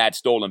on that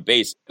stolen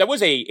base. That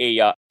was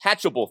a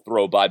catchable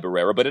throw by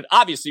Barrera, but it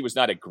obviously was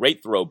not a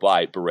great throw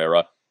by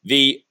Barrera.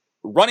 The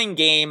running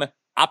game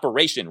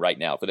operation right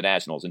now for the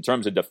Nationals in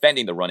terms of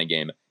defending the running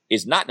game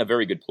is not in a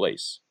very good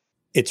place.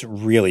 It's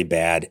really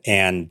bad.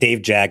 And Dave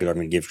Jagler, I'm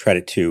going to give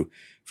credit to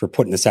for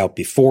putting this out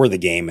before the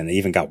game, and it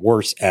even got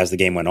worse as the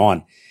game went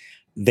on.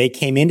 They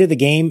came into the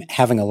game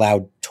having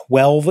allowed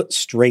 12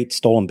 straight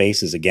stolen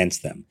bases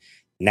against them.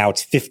 Now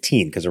it's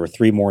 15 because there were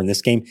 3 more in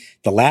this game.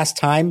 The last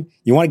time,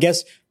 you want to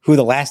guess who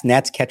the last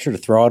Nats catcher to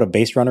throw out a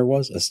base runner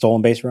was? A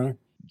stolen base runner?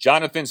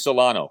 Jonathan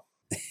Solano.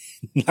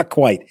 Not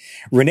quite.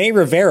 Rene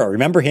Rivera,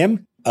 remember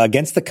him?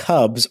 Against the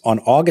Cubs on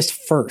August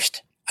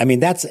 1st. I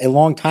mean, that's a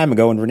long time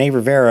ago, and Rene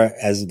Rivera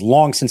has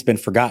long since been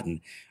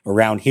forgotten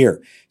around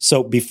here.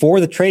 So before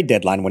the trade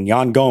deadline, when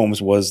Yan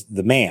Gomes was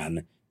the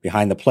man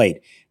behind the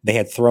plate, they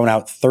had thrown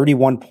out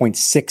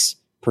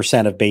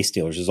 31.6% of base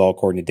stealers, is all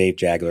according to Dave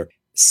Jagler.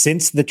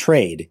 Since the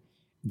trade,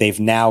 they've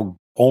now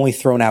only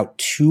thrown out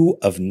 2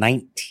 of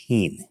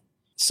 19.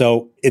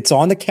 So it's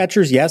on the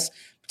catchers, yes.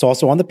 It's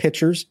also on the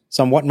pitchers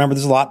somewhat. Remember,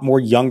 there's a lot more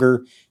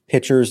younger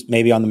pitchers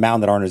maybe on the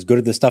mound that aren't as good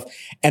at this stuff.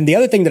 And the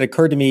other thing that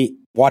occurred to me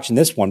watching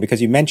this one,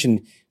 because you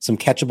mentioned some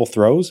catchable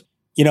throws,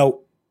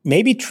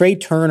 maybe Trey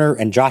Turner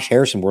and Josh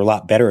Harrison were a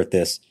lot better at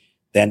this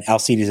than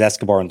Alcides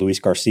Escobar and Luis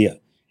Garcia.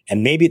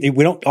 And maybe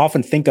we don't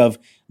often think of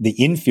the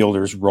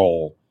infielder's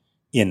role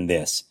in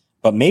this,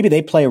 but maybe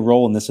they play a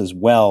role in this as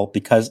well,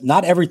 because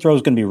not every throw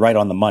is going to be right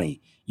on the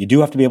money. You do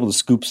have to be able to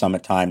scoop some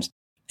at times,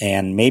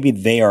 and maybe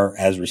they are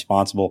as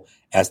responsible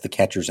as the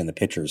catchers and the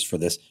pitchers for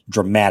this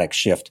dramatic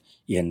shift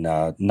in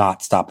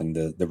not stopping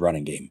the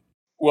running game.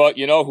 Well,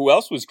 who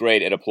else was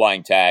great at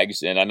applying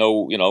tags? And I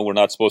know, we're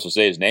not supposed to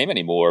say his name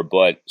anymore,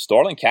 but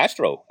Starlin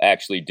Castro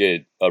actually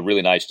did a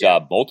really nice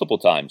job multiple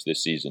times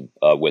this season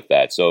with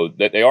that. So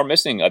that they are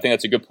missing, I think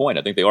that's a good point.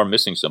 I think they are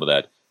missing some of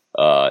that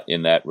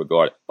in that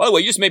regard. By the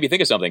way, you just made me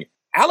think of something.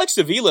 Alex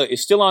Avila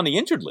is still on the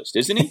injured list,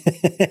 isn't he?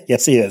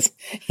 Yes, he is.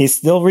 He's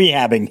still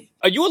rehabbing.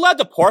 Are you allowed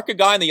to park a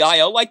guy in the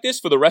IL like this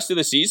for the rest of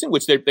the season,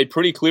 which they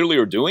pretty clearly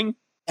are doing?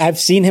 I've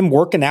seen him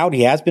working out.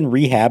 He has been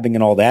rehabbing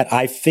and all that.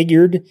 I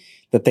figured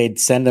that they'd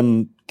send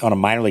him on a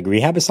minor league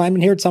rehab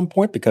assignment here at some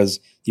point, because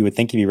you would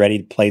think he'd be ready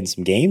to play in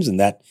some games, and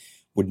that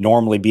would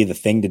normally be the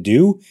thing to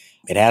do.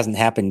 It hasn't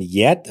happened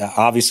yet.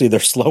 Obviously, they're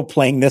slow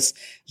playing this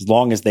as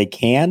long as they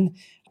can,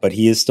 but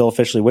he is still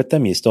officially with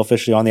them. He's still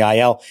officially on the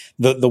IL.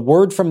 The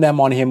word from them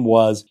on him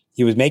was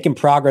he was making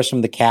progress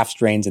from the calf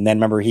strains, and then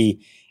remember,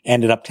 he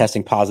ended up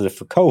testing positive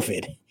for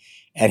COVID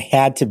and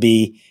had to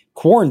be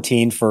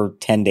quarantined for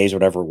 10 days,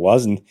 whatever it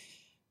was. And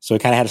so he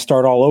kind of had to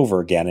start all over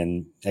again.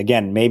 And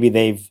again, maybe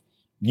they've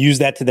used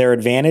that to their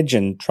advantage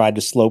and tried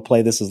to slow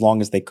play this as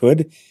long as they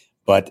could.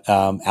 But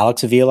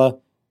Alex Avila,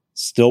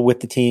 still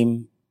with the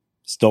team,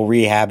 still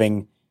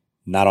rehabbing,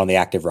 not on the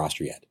active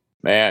roster yet.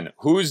 Man,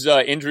 whose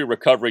injury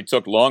recovery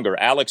took longer,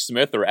 Alex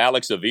Smith or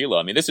Alex Avila?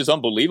 I mean, this is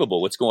unbelievable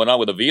what's going on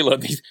with Avila.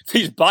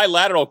 These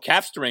bilateral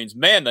calf strains,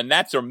 man, the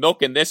Nats are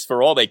milking this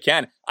for all they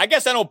can. I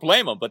guess I don't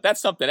blame them, but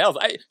that's something else.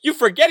 You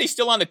forget he's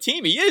still on the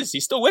team. He is.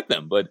 He's still with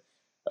them, but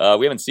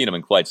we haven't seen him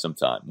in quite some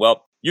time.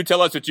 Well, you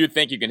tell us what you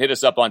think. You can hit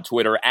us up on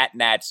Twitter at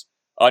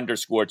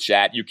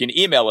Nats_chat. You can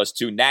email us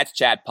to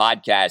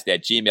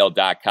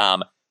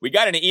natschatpodcast@gmail.com. We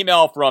got an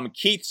email from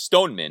Keith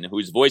Stoneman,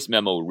 whose voice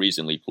memo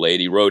recently played.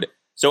 He wrote,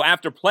 "So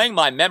after playing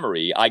my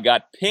memory, I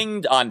got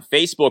pinged on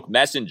Facebook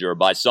Messenger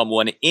by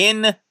someone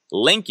in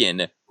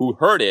Lincoln who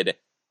heard it.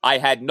 I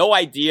had no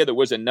idea there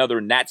was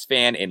another Nats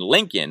fan in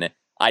Lincoln.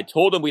 I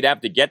told him we'd have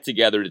to get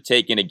together to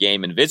take in a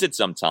game and visit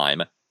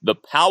sometime. The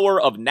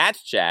power of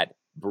Nats Chat,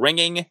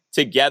 bringing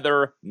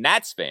together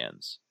Nats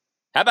fans."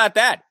 How about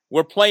that?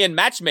 We're playing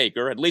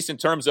matchmaker, at least in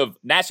terms of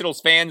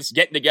Nationals fans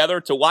getting together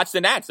to watch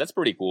the Nats. That's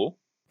pretty cool.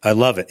 I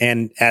love it.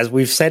 And as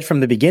we've said from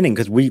the beginning,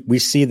 because we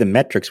see the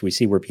metrics, we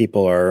see where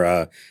people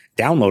are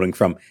downloading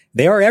from,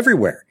 they are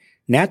everywhere.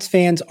 Nats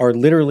fans are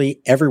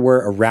literally everywhere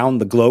around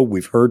the globe.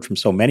 We've heard from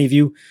so many of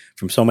you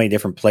from so many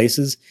different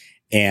places.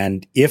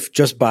 And if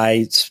just by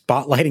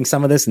spotlighting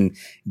some of this and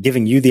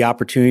giving you the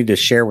opportunity to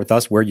share with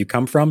us where you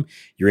come from,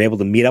 you're able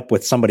to meet up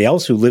with somebody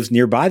else who lives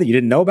nearby that you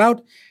didn't know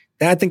about,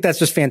 I think that's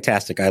just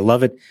fantastic. I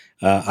love it.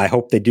 I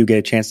hope they do get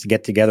a chance to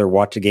get together,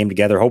 watch a game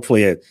together.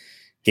 Hopefully a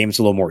game's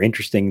a little more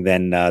interesting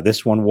than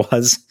this one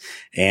was,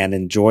 and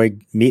enjoy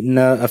meeting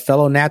a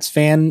fellow Nats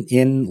fan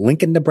in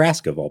Lincoln,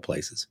 Nebraska, of all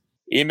places.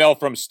 Email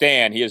from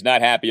Stan. He is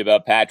not happy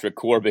about Patrick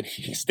Corbin.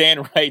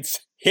 Stan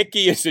writes,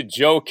 "Hickey is a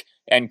joke,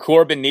 and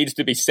Corbin needs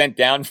to be sent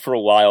down for a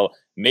while.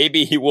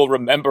 Maybe he will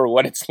remember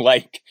what it's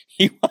like.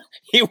 He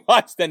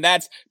wants the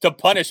Nats to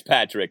punish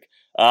Patrick."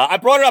 I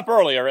brought it up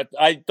earlier.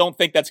 I don't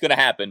think that's going to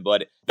happen,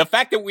 but the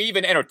fact that we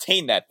even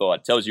entertain that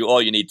thought tells you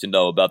all you need to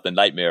know about the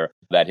nightmare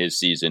that his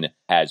season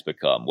has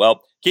become.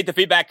 Well, keep the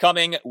feedback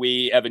coming.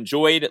 We have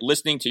enjoyed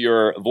listening to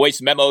your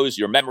voice memos,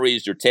 your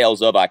memories, your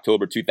tales of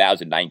October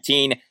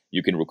 2019.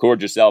 You can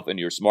record yourself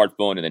into your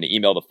smartphone and then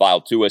email the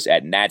file to us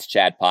at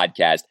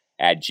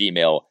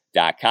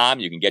natschatpodcast@gmail.com.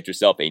 You can get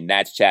yourself a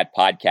Nats Chat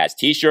Podcast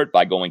t-shirt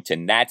by going to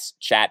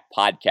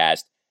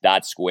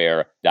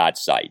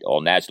natschatpodcast.square.site.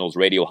 All Nationals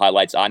radio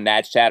highlights on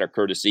Nats Chat are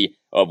courtesy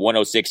of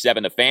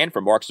 106.7 The Fan.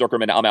 For Mark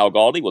Zuckerman, I'm Al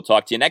Galdi. We'll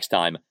talk to you next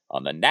time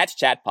on the Nats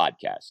Chat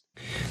Podcast.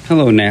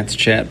 Hello, Nats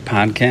Chat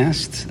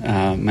Podcast.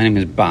 My name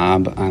is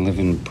Bob. I live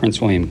in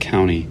Prince William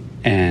County.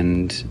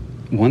 And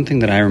one thing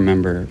that I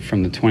remember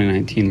from the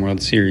 2019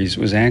 World Series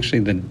was actually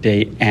the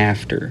day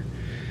after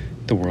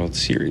the World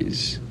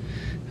Series.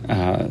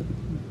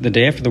 The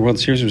day after the World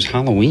Series was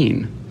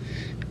Halloween.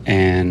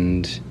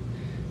 And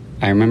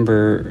I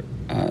remember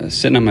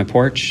sitting on my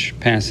porch,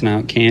 passing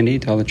out candy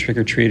to all the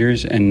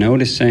trick-or-treaters, and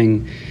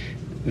noticing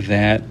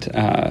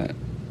that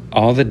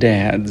all the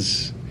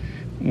dads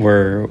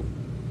were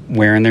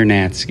wearing their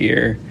Nats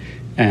gear,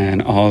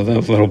 and all the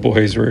little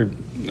boys were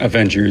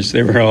Avengers.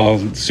 They were all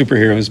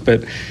superheroes,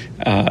 but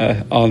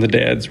all the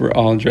dads were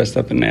all dressed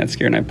up in Nats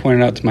gear. And I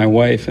pointed out to my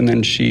wife, and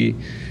then she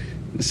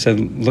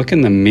said, "Look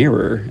in the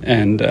mirror,"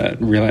 and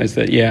realized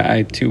that, yeah,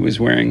 I too was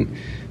wearing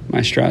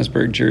my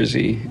Strasburg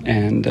jersey,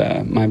 and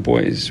my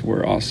boys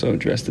were also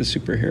dressed as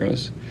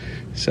superheroes.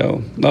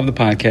 So, love the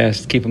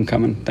podcast. Keep them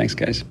coming. Thanks,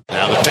 guys.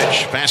 Now the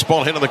pitch.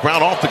 Fastball hit on the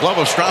ground off the glove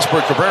of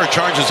Strasburg. Cabrera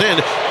charges in.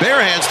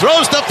 Bare hands.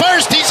 Throws to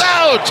first. He's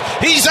out.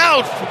 He's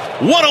out.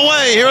 One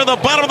away here in the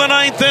bottom of the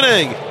ninth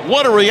inning.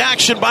 What a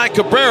reaction by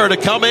Cabrera to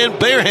come in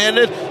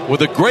barehanded with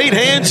the great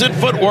hands and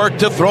footwork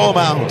to throw him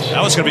out.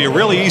 That was going to be a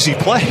really easy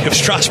play if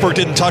Strasburg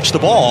didn't touch the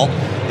ball.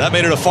 That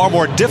made it a far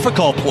more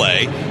difficult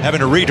play,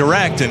 having to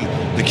redirect,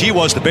 and the key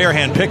was the bare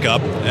hand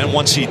pickup, and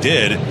once he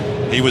did,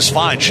 he was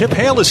fine. Chip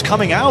Hale is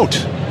coming out.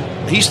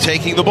 He's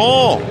taking the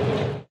ball.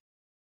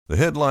 The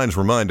headlines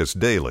remind us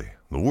daily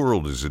the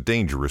world is a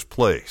dangerous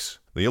place.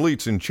 The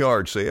elites in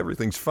charge say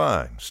everything's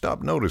fine,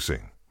 stop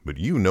noticing. But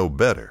you know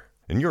better.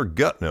 And your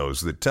gut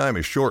knows that time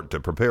is short to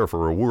prepare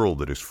for a world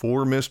that is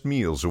 4 missed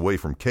meals away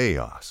from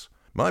chaos.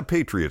 My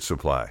Patriot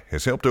Supply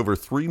has helped over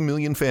 3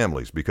 million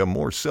families become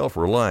more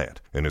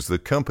self-reliant and is the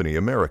company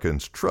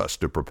Americans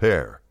trust to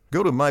prepare.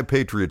 Go to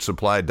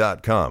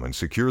MyPatriotSupply.com and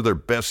secure their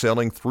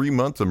best-selling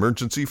 3-month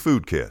emergency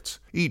food kits.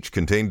 Each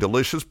contain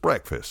delicious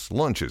breakfasts,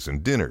 lunches,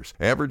 and dinners,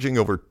 averaging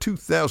over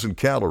 2,000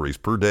 calories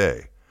per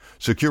day.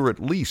 Secure at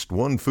least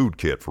 1 food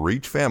kit for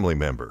each family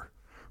member.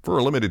 For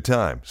a limited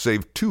time,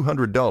 save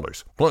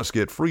 $200, plus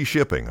get free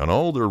shipping on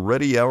all their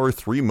Ready Hour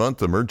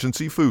 3-month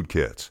emergency food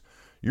kits.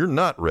 You're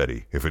not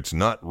ready if it's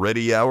not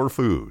Ready Hour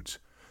Foods.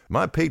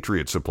 My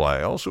Patriot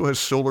Supply also has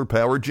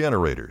solar-powered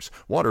generators,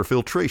 water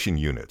filtration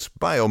units,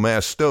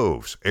 biomass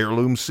stoves,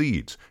 heirloom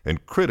seeds,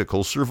 and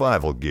critical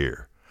survival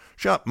gear.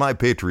 Shop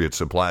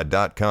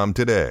MyPatriotSupply.com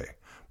today.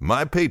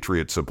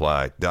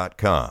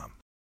 MyPatriotSupply.com.